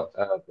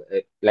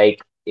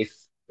 like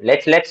if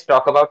let's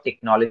talk about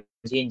technology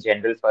in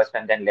general first,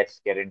 and then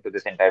let's get into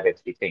this entire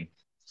Web3 thing.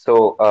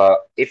 So,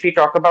 if we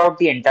talk about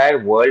the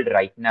entire world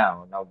right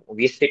now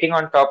we're sitting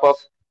on top of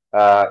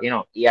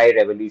AI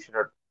revolution,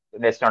 or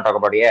let's not talk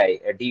about AI,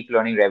 a deep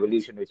learning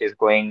revolution, which is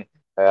going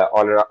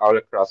all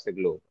across the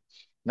globe.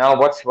 Now,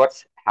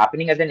 what's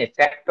happening as an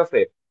effect of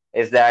it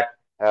is that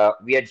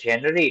we are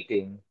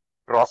generating,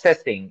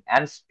 processing,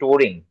 and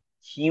storing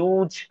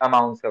huge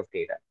amounts of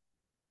data.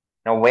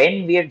 Now,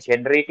 when we are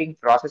generating,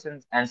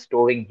 processing, and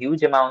storing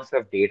huge amounts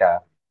of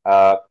data,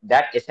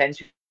 That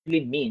essentially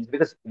means,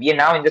 because we are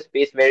now in the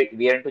space where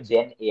we are into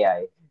Gen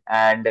AI,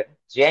 and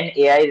Gen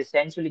AI is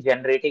essentially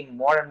generating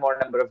more and more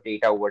number of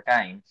data over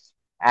time,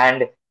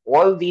 and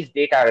all these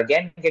data are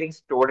again getting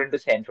stored into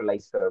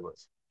centralized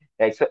servers.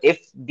 Right. So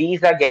if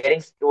these are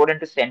getting stored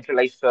into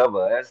centralized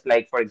servers,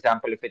 like for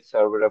example, if it's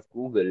server of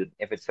Google,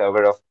 if it's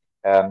server of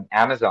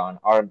Amazon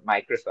or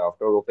Microsoft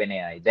or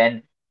OpenAI,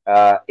 then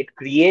it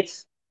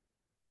creates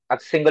a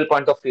single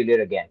point of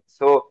failure again.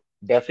 So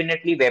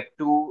definitely Web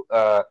 2,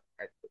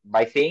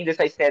 by saying this,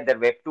 I said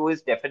that Web 2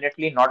 is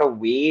definitely not a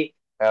way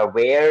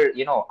where,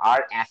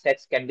 our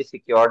assets can be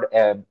secured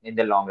in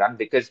the long run,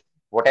 because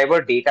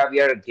whatever data we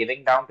are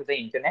giving down to the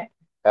internet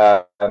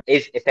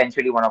is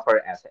essentially one of our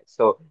assets.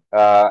 So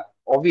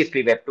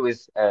obviously Web 2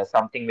 is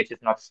something which is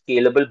not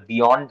scalable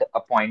beyond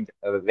a point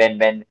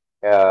when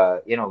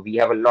we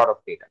have a lot of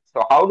data.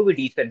 So how do we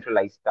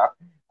decentralize stuff?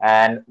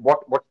 And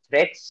what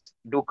threats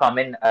do come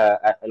in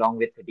along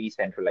with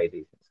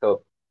decentralization?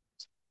 So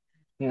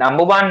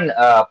number one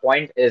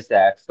point is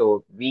that,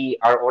 so we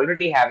are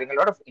already having a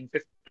lot of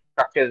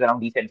infrastructures around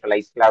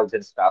decentralized clouds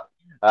and stuff.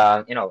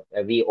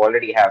 We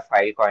already have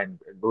Filecoin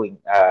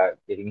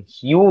getting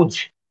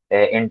huge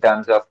in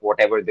terms of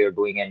whatever they're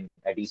doing in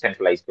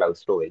decentralized cloud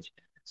storage.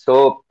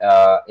 So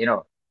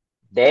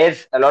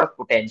there's a lot of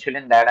potential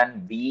in that,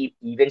 and we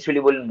eventually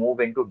will move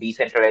into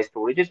decentralized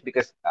storages,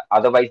 because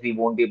otherwise we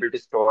won't be able to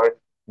store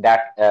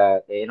that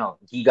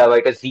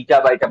gigabyte or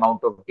zettabyte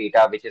amount of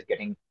data which is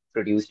getting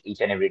produced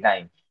each and every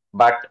time.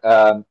 But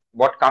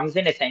what comes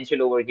in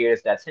essential over here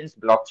is that since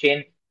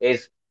blockchain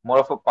is more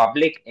of a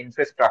public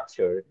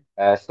infrastructure,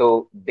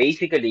 so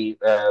basically,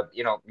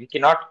 we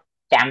cannot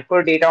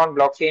tamper data on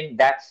blockchain.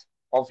 That's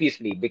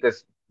obviously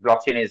because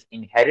blockchain is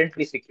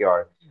inherently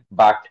secure.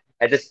 But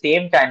at the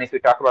same time, if you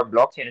talk about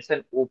blockchain, it's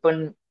an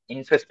open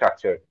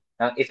infrastructure.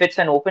 Now, if it's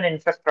an open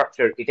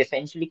infrastructure, it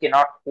essentially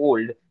cannot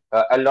hold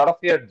a lot of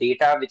your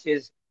data, which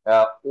is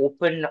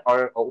open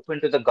or open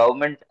to the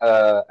government,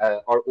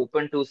 or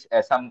open to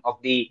some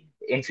of the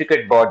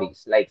intricate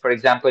bodies. Like, for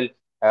example,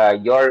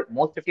 your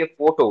most of your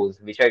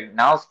photos, which are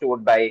now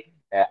stored by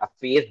a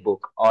Facebook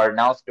or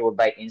now stored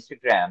by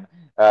Instagram,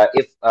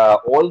 if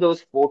all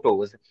those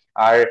photos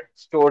are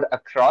stored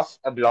across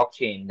a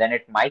blockchain, then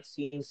it might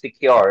seem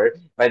secure,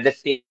 but at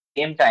the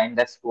same time,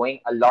 that's going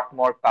a lot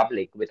more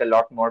public with a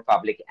lot more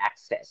public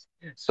access.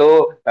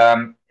 So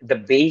the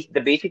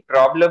basic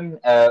problem,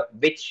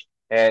 which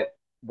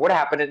what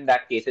happened in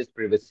that case is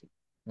privacy,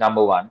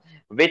 number one,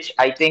 which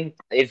I think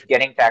is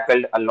getting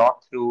tackled a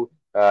lot through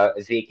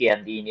Zk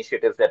and the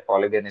initiatives that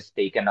Polygon has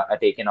taken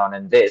on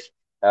in this.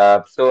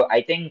 So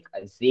I think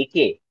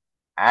Zk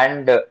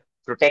and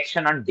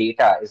protection on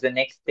data is the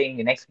next thing,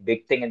 the next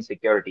big thing in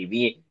security.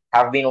 We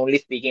have been only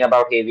speaking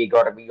about, hey, we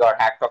got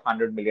hacked of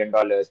 $100 million,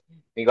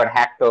 we got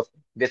hacked of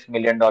this $1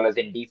 million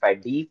in DeFi.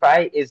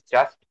 DeFi is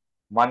just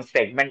one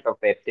segment of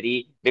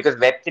Web3, because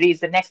Web3 is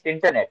the next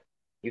internet.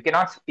 You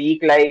cannot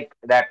speak like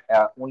that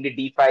only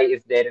DeFi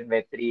is there in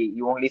Web3.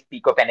 You only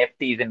speak of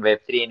NFTs in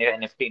Web3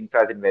 and NFT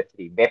infras in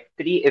Web3.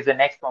 Web3 is the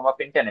next form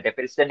of internet. If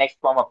it's the next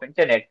form of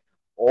internet,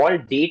 all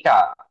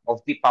data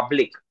of the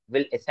public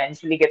will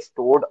essentially get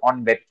stored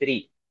on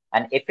Web3.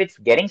 And if it's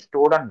getting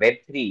stored on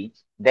Web3,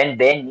 then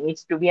there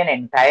needs to be an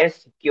entire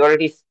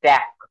security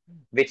stack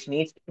which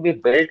needs to be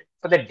built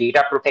for the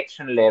data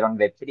protection layer on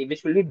Web3,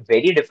 which will be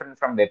very different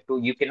from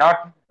Web2. You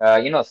cannot,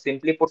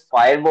 simply put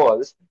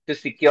firewalls to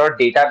secure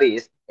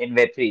database in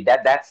Web3.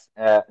 That's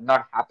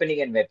not happening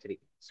in Web3.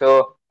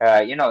 So,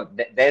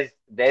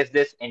 there's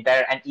this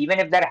entire, and even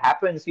if that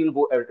happens,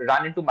 you'll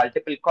run into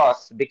multiple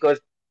costs, because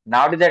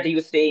now that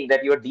you're saying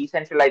that you're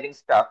decentralizing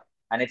stuff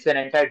and it's an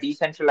entire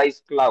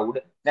decentralized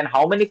cloud, then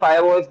how many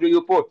firewalls do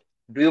you put?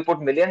 Do you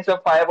put millions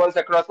of firewalls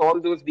across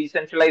all those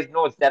decentralized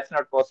nodes? That's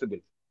not possible.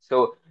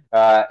 So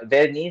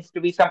there needs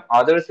to be some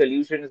other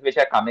solutions which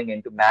are coming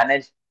in to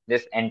manage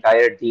this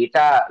entire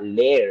data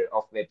layer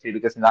of Web3,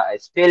 because now,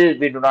 still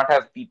we do not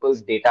have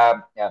people's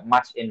data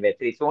much in Web3.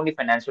 It's only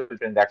financial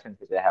transactions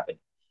which are happening.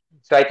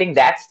 So I think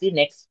that's the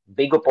next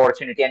big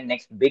opportunity and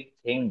next big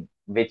thing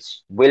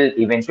which will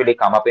eventually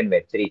come up in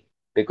Web3,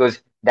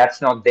 because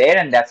that's not there,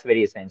 and that's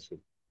very essential.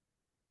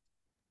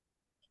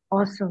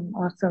 Awesome,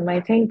 awesome.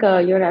 I think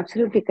you're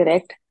absolutely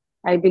correct.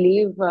 I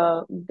believe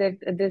that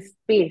this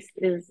space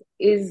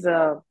is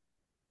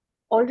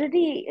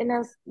already in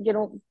us,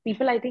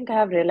 people I think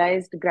have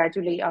realized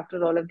gradually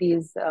after all of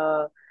these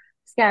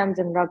scams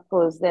and rug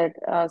pulls that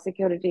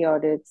security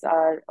audits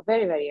are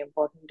very, very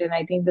important. And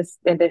I think this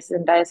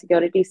entire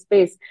security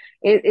space,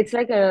 it's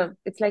like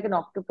an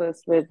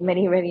octopus with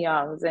many, many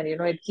arms, and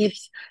it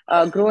keeps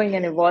growing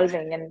and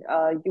evolving.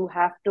 And you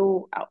have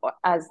to,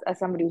 as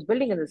somebody who's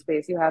building in the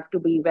space, you have to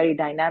be very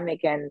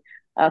dynamic and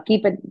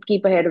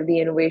keep ahead of the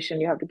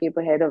innovation. You have to keep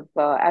ahead of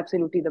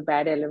absolutely the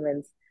bad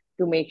elements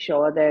to make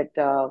sure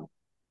that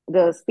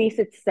the space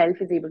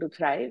itself is able to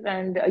thrive.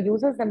 And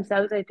users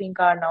themselves, I think,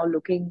 are now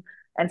looking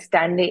and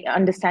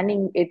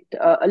understanding it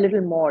a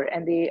little more,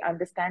 and they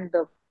understand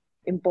the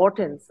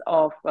importance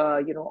of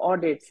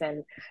audits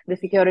and the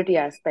security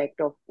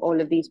aspect of all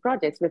of these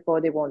projects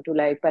before they want to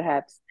like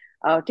perhaps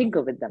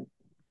tinker with them.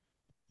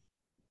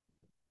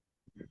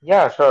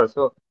 Yeah, sure.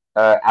 So,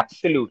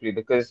 absolutely,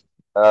 because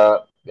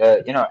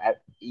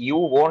you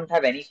won't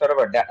have any sort of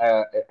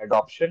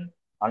adoption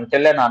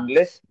until and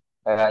unless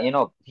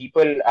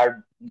people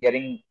are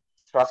getting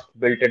trust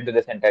built into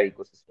this entire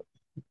ecosystem.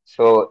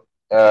 So,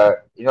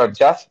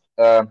 just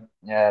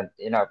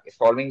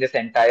solving this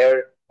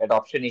entire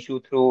adoption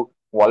issue through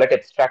wallet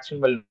abstraction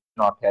will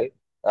not help.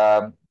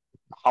 Um,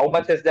 how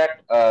much is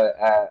that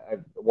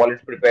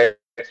wallet prepared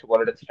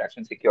wallet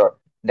abstraction secure?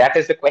 That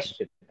is the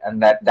question,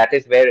 and that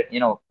is where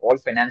all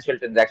financial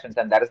transactions,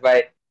 and that is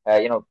why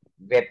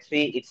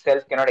Web3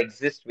 itself cannot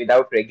exist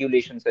without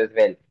regulations as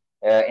well.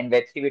 In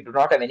Web3, we do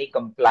not have any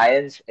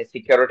compliance,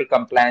 security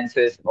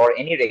compliances, or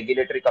any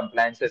regulatory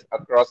compliances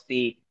across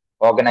the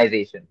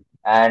organization.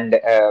 And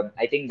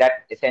I think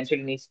that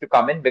essentially needs to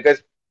come in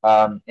because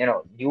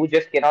you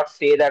just cannot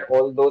say that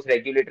all those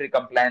regulatory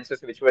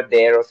compliances which were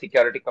there or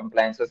security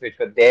compliances which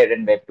were there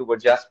in Web2 were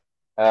just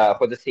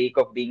for the sake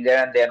of being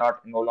there and they're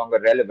not no longer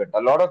relevant.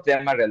 A lot of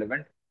them are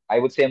relevant. I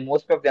would say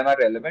most of them are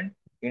relevant.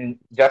 You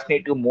just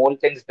need to mold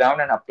things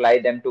down and apply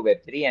them to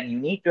Web3. And you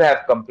need to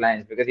have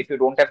compliance because if you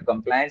don't have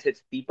compliance,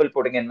 it's people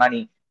putting in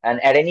money.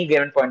 And at any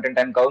given point in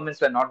time,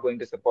 governments are not going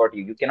to support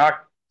you. You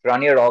cannot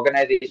run your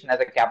organization as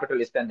a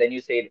capitalist and then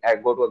you say,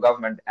 go to a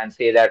government and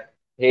say that,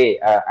 hey,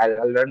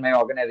 I'll run my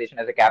organization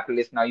as a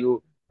capitalist. Now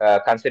you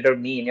consider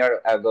me in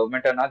your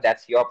government or not.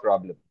 That's your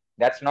problem.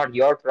 That's not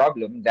your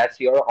problem. That's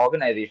your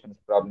organization's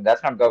problem.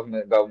 That's not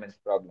government's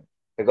problem.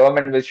 The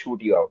government will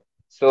shoot you out.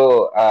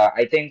 So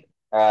I think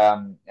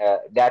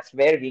that's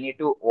where we need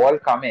to all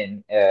come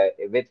in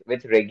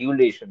with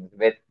regulations,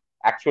 with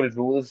actual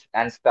rules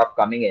and stuff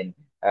coming in.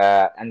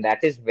 And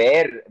that is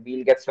where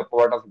we'll get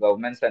support of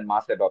governments and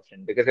mass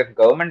adoption. Because if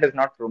government does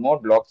not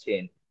promote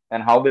blockchain,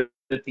 then how will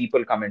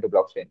people come into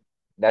blockchain?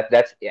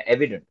 That's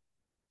evident.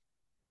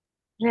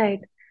 Right.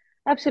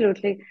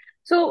 Absolutely.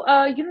 So,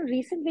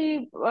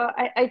 recently,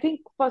 I think,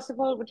 first of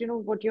all,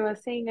 what you are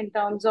saying in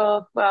terms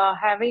of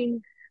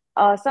having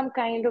some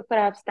kind of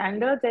perhaps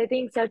standards, I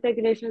think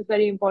self-regulation is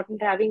very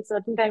important. Having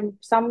certain time,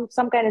 some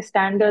kind of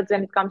standards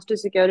when it comes to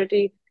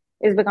security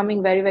is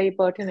becoming very, very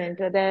pertinent.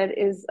 There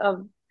is a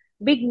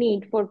big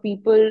need for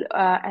people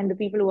and the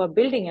people who are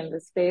building in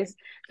this space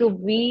to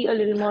be a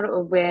little more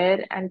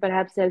aware and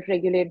perhaps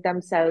self-regulate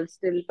themselves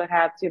till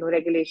perhaps,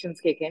 regulations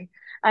kick in.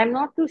 I'm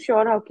not too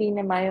sure how keen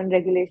am I on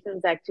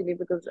regulations actually,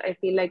 because I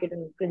feel like it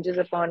infringes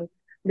upon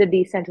the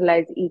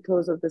decentralized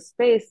ethos of the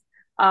space.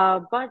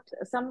 But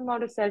some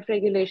amount of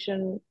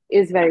self-regulation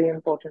is very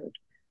important,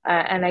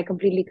 and I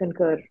completely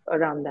concur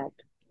around that.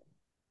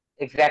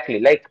 Exactly.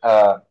 Like,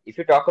 if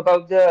you talk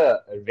about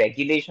the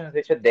regulations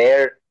which are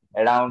there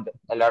around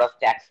a lot of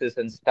taxes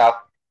and stuff,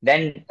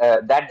 then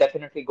that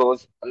definitely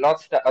goes a lot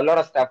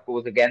of stuff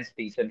goes against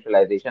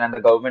decentralization, and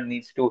the government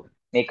needs to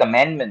make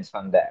amendments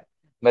on that.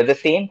 But at the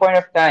same point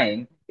of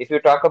time, if you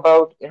talk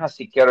about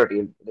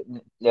security,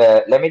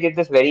 let me give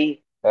this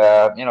very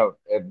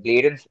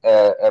blatant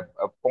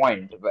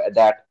point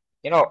that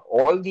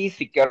all these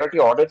security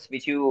audits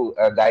which you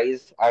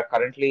guys are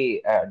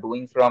currently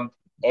doing from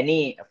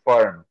any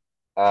firm,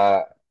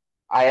 uh,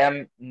 I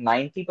am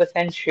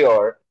 90%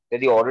 sure that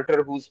the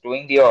auditor who's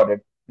doing the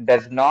audit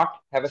does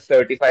not have a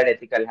certified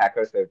ethical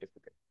hacker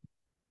certificate.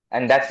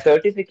 And that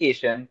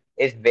certification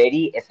is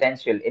very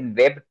essential. In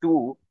Web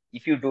 2,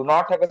 if you do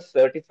not have a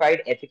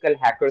certified ethical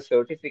hacker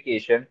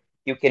certification,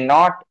 you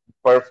cannot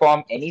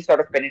perform any sort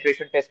of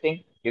penetration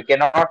testing. You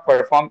cannot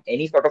perform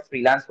any sort of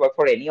freelance work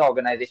for any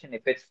organization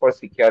if it's for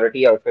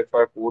security or if it's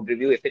for code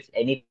review, if it's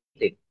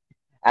anything.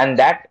 And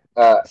that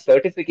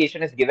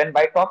certification is given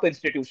by top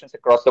institutions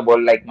across the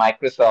world like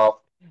Microsoft.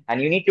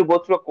 And you need to go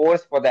through a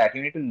course for that.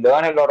 You need to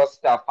learn a lot of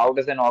stuff. How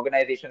does an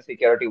organization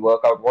security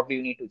work out? What do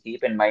you need to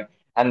keep in mind?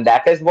 And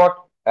that is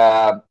what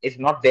is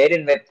not there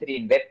in Web3.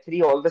 In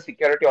Web3, all the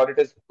security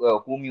auditors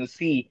whom you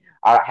see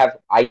have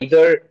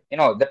either,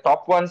 the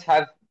top ones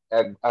have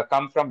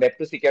come from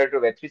Web2 security to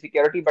Web3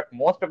 security, but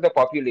most of the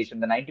population,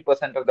 the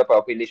 90% of the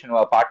population who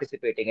are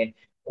participating in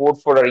Code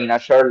for Arena,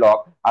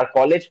 Sherlock, are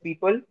college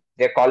people.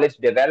 They're college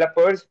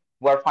developers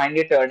who are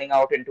finally turning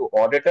out into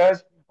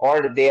auditors,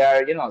 or they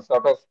are,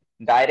 sort of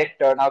direct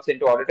turnouts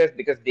into auditors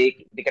because they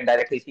can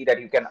directly see that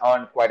you can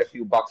earn quite a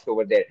few bucks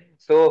over there.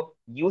 So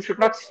you should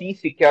not see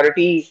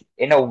security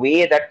in a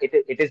way that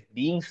it is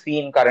being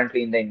seen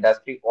currently in the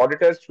industry.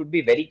 Auditors should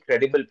be very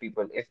credible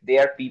people. If they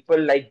are people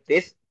like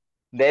this,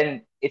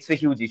 then it's a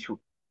huge issue,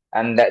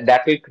 and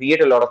that will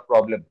create a lot of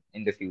problem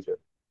in the future.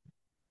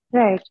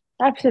 Right.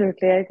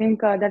 Absolutely. I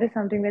think that is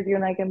something that you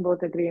and I can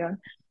both agree on.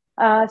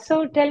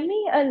 So tell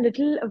me a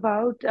little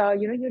about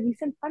your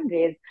recent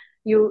fundraise.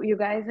 You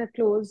guys have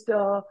closed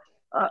a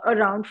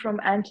round from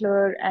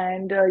Antler,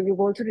 and you've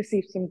also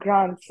received some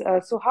grants.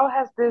 So how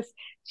has this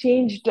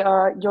changed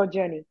your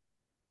journey?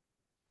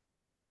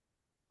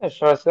 Yeah,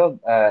 sure. So,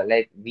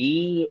 like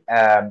we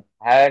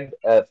had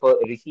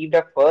received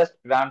a first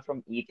grant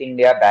from Eat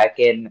India back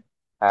in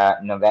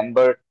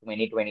November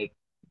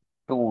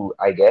 2022,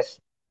 I guess.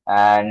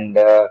 And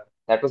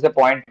that was the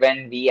point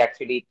when we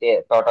actually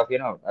thought of,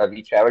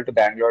 we traveled to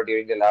Bangalore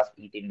during the last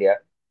Eat India,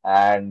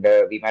 and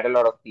we met a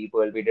lot of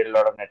people. We did a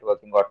lot of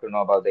networking, got to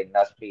know about the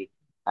industry,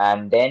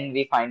 and then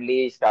we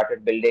finally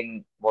started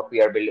building what we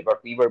were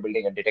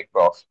building a Detect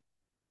Box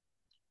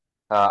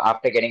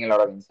after getting a lot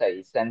of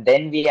insights. And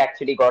then we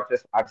actually got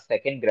our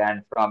second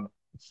grant from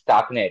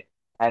Starknet.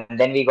 And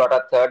then we got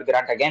our third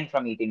grant again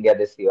from Eat India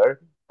this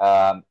year.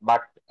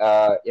 But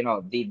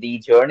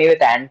the journey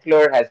with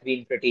Antler has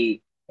been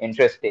pretty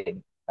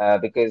interesting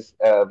because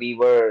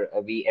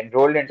we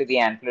enrolled into the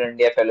Antler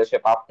India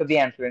Fellowship after the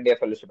Antler India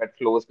Fellowship had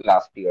closed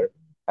last year.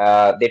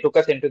 They took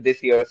us into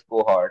this year's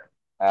cohort,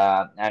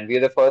 and we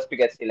were the first to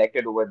get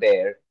selected over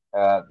there.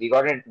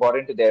 Got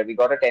into there. We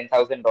got a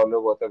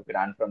 $10,000 worth of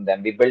grant from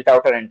them. We built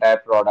out our entire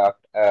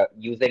product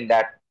using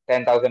that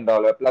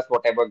 $10,000 plus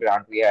whatever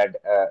grant we had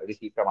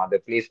received from other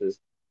places.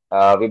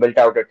 We built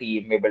out a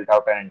team. We built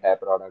out an entire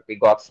product. We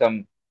got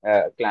some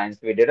clients.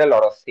 We did a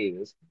lot of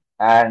sales.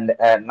 And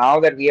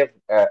now that we have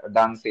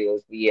done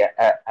sales, we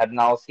have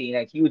now seen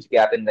a huge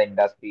gap in the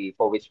industry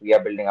for which we are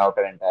building out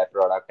our entire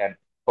product and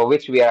for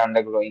which we are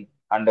undergoing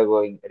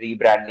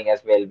rebranding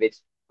as well,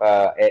 which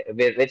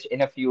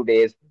in a few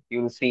days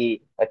you'll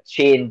see a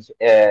change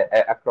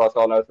across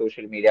all our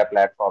social media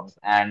platforms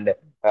and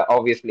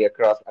obviously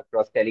across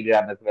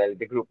Telegram as well.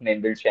 The group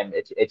name will change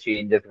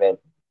as well.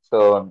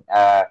 So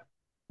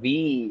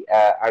we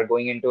are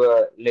going into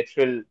a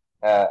literal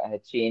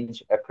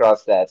change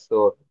across that.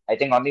 So I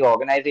think on the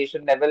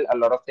organization level, a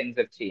lot of things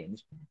have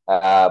changed,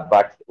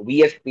 but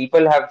we as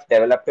people have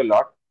developed a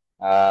lot.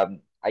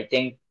 I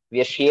think we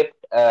are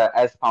shaped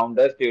as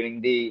founders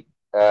during the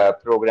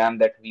program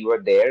that we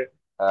were there.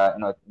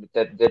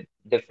 The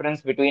difference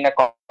between a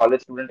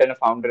college student and a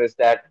founder is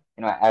that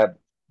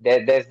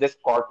there's this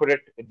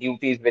corporate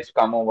duties which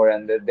come over,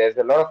 and there's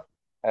a lot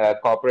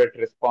of corporate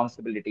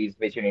responsibilities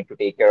which you need to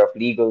take care of,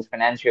 legals,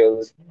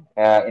 financials,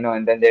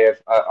 and then there's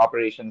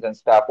operations and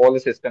stuff, all the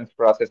systems,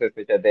 processes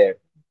which are there.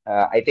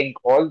 I think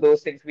all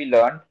those things we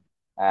learned,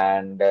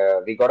 and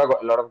we got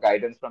a lot of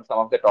guidance from some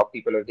of the top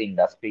people of the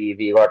industry.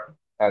 We got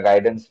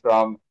guidance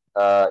from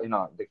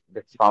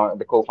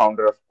the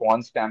co-founder of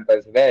QuantStamp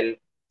as well.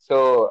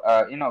 So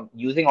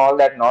using all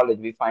that knowledge,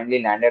 we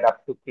finally landed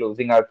up to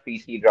closing our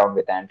pre-seed round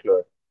with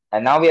Antler,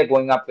 and now we are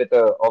going up with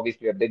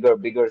obviously a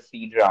bigger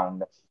seed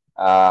round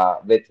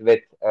with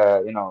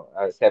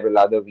several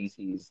other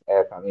VCs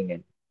coming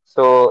in.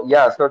 So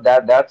yeah, so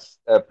that's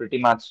pretty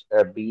much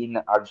been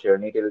our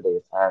journey till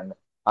date, and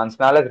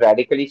Unsnarl has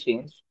radically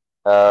changed.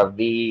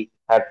 We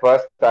had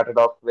first started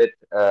off with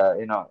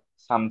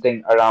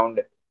something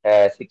around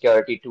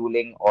security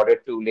tooling,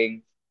 audit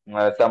tooling,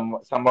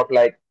 somewhat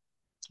like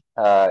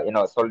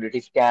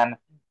solidity scan,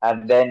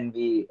 and then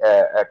we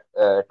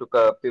took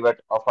a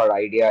pivot of our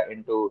idea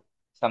into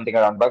something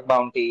around bug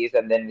bounties,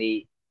 and then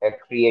we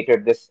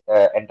created this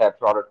entire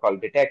product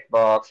called Detect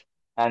Box,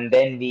 and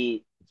then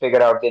we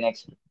figured out the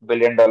next $1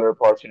 billion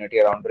opportunity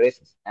around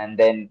risks, and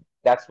then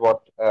that's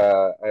what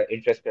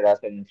interested us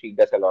and intrigued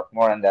us a lot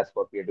more, and that's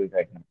what we are doing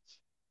right now.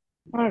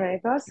 All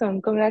right,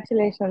 awesome.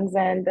 Congratulations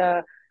and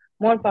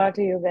more power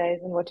to you guys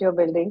and what you're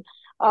building.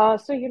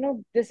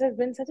 This has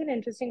been such an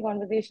interesting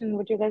conversation.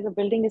 What you guys are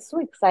building is so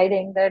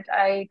exciting that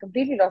I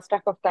completely lost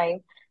track of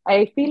time.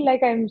 I feel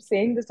like I'm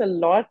saying this a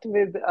lot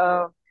with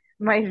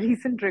my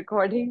recent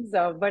recordings,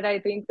 but I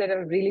think that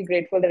I'm really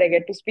grateful that I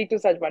get to speak to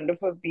such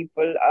wonderful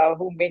people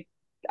who make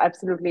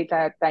absolutely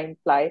time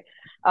fly.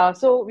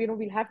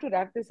 We'll have to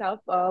wrap this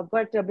up.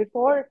 But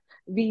before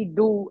we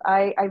do,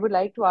 I would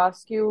like to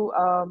ask you.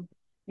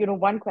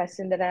 One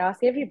question that I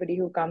ask everybody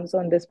who comes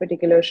on this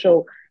particular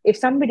show. If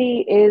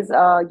somebody is,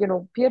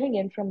 peering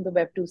in from the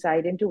Web2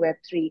 side into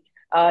Web3,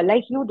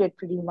 like you did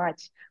pretty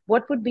much,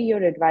 what would be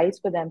your advice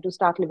for them to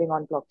start living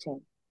on blockchain?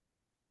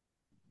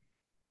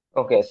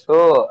 Okay,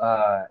 so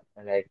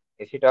like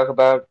if you talk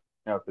about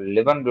to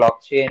live on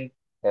blockchain,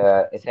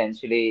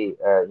 essentially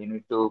you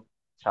need to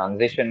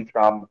transition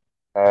from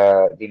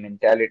the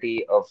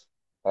mentality of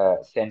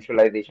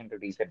centralization to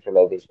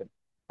decentralization,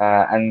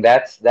 and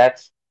that's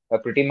a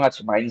pretty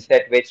much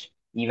mindset which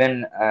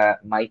even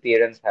my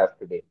parents have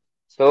today.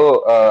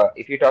 So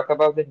if you talk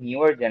about the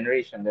newer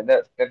generation, then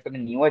for the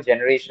newer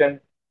generation,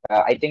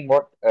 I think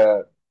what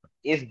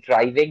is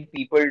driving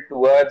people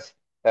towards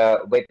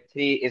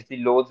Web3 is the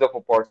loads of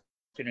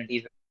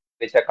opportunities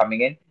which are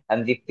coming in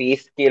and the pay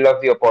scale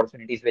of the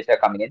opportunities which are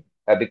coming in.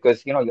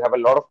 Because you have a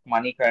lot of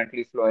money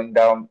currently flowing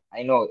down.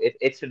 I know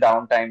it's a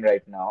downtime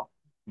right now,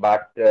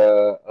 but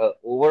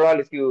overall,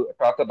 if you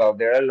talk about,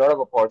 there are a lot of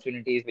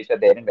opportunities which are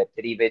there in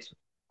Web3, which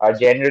are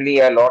generally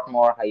a lot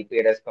more high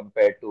paid as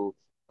compared to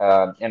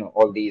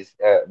all these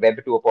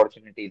Web2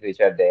 opportunities which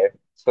are there.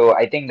 So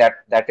I think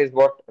that is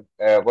what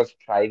was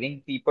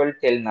driving people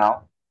till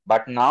now.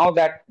 But now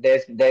that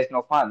there's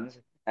no funds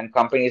and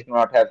companies do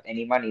not have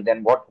any money,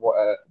 then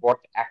what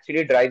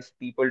actually drives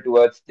people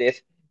towards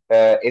this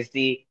is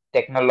the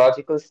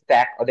technological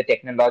stack or the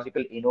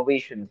technological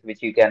innovations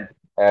which you can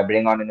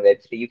bring on in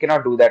Web3. You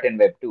cannot do that in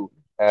Web2.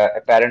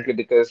 apparently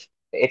because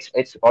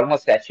it's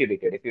almost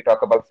saturated. If you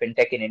talk about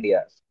fintech in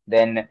India,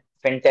 then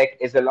fintech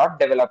is a lot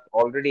developed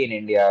already in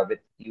India with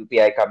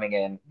UPI coming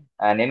in,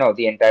 and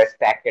the entire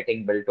stack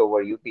getting built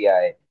over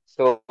UPI.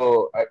 So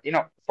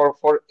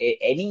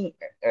any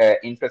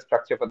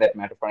infrastructure for that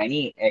matter, for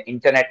any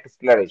internet to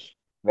flourish,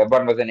 Web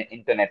 1 was an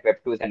internet, Web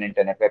 2 is an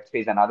internet, Web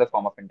 3 is another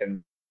form of internet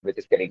which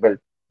is getting built.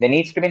 There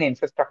needs to be an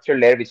infrastructure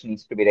layer which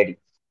needs to be ready.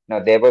 Now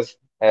there's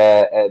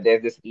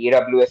this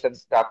AWS and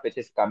stuff which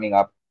is coming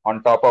up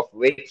on top of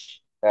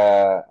which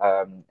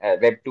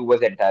Web 2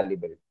 was entirely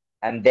built.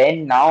 And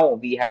then now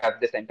we have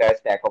this entire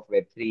stack of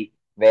Web 3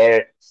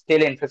 where still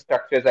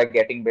infrastructures are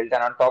getting built,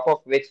 and on top of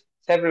which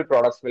several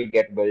products will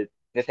get built.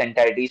 This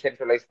entire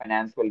decentralized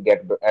finance will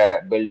get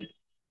built.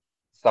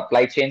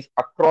 Supply chains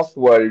across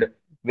world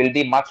will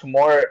be much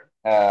more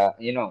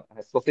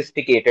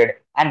sophisticated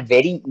and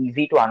very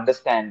easy to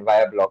understand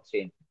via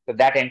blockchain. So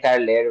that entire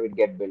layer will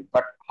get built.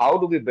 But how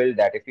do we build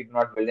that if we do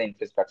not build the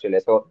infrastructure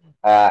layer? So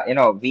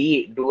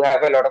we do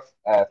have a lot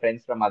of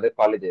friends from other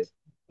colleges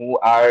who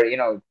are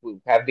who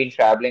have been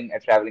traveling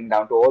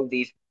down to all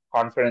these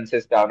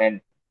conferences down in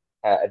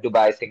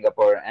Dubai,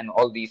 Singapore, and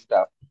all these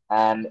stuff.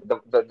 And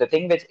the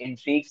thing which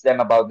intrigues them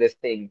about this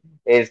thing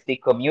is the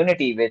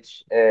community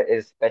which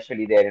is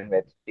especially there in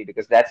Web3,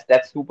 because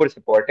that's super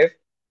supportive,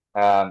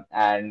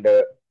 and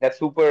that's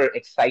super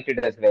excited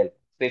as well.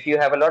 So if you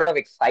have a lot of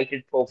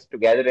excited folks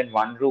together in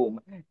one room,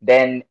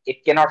 then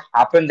it cannot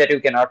happen that you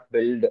cannot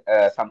build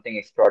something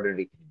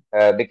extraordinary,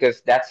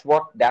 because that's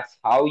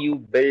how you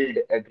build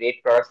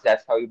great products.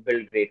 That's how you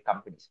build great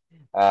companies.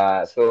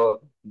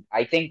 So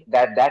I think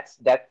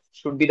that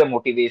should be the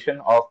motivation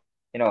of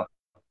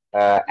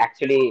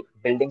actually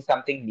building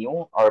something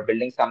new, or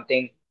building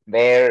something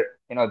where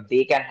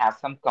they can have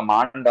some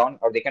command on,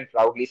 or they can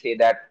proudly say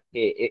that,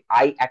 hey,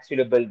 I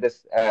actually built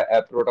this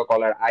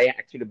protocol, or I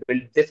actually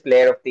built this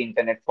layer of the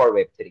internet for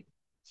Web3.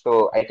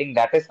 So I think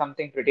that is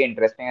something pretty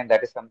interesting, and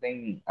that is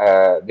something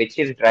which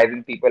is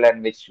driving people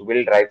and which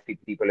will drive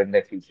people in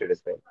the future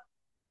as well.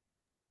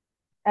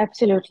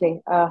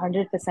 Absolutely,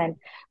 100%.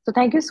 So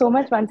thank you so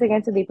much once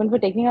again, Sudeepan, for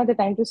taking out the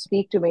time to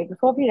speak to me.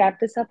 Before we wrap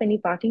this up, any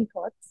parting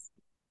thoughts?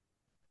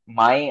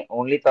 My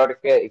only thought,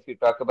 if you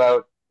talk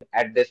about,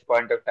 at this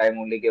point of time,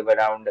 only give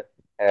around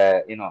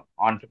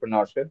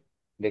entrepreneurship,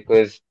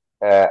 because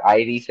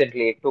I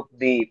recently took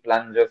the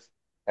plunge of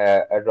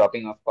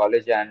dropping off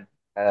college, and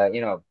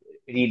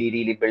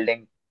really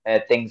building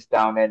things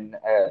down in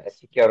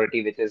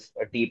security, which is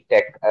a deep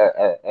tech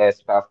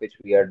stuff which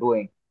we are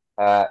doing.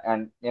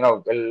 And a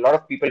lot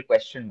of people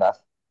questioned us,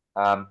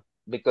 um,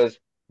 because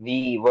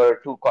we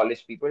were two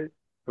college people,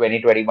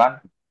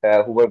 2021,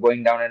 who were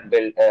going down and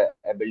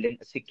building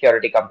a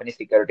security company.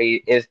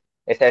 Security is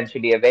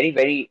essentially a very,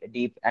 very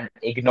deep and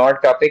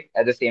ignored topic.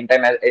 At the same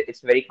time, as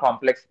it's very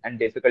complex and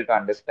difficult to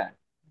understand.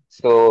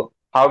 So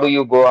how do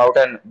you go out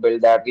and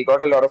build that? We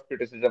got a lot of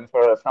criticism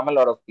from a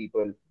lot of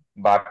people,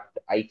 but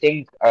I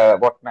think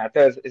what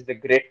matters is the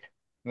grit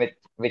with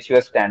which you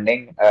are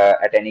standing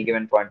at any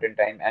given point in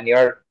time, and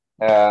your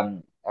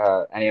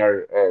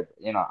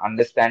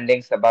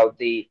understandings about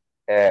the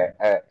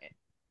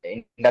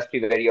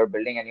industry where you're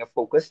building, and your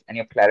focus and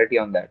your clarity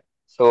on that.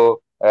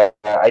 So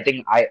I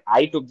think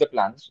I took the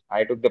plunge.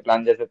 I took the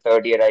plunge as a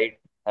third year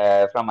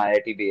from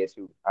IIT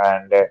BSU,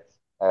 and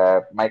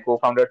my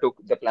co-founder took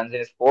the plunge in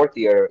his fourth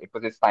year. It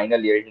was his final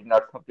year. He did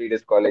not complete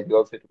his college. He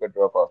also took a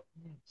drop off.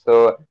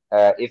 So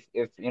if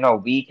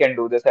we can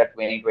do this at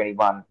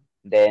 2021,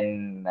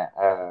 then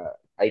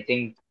I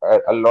think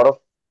a lot of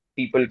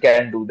people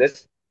can do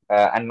this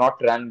and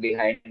not run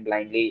behind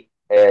blindly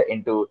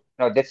into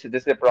this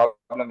is a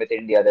problem with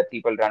India, that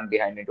people run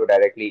behind into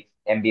directly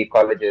MBA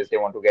colleges. They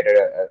want to get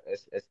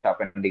a stuff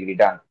and degree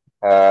done.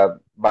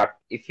 But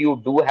if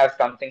you do have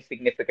something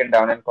significant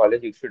down in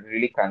college, you should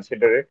really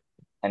consider it.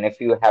 And if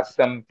you have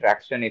some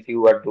traction, if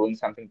you are doing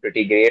something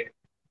pretty great,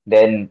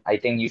 then I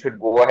think you should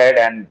go ahead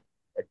and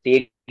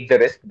take the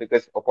risk,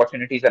 because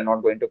opportunities are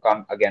not going to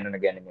come again and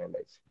again in your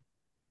life.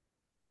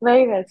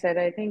 Very well said.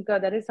 I think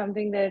that is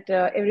something that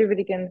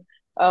everybody can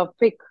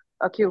pick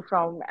a cue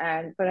from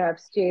and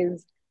perhaps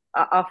chase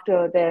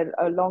after their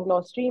long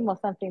lost dream, or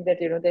something that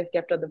they've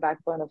kept on the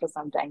back burner for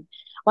some time.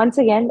 Once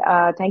again,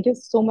 thank you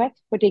so much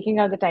for taking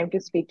out the time to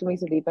speak to me,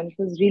 Sudeep, and it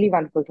was really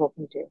wonderful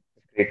talking to you.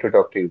 Great to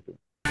talk to you too.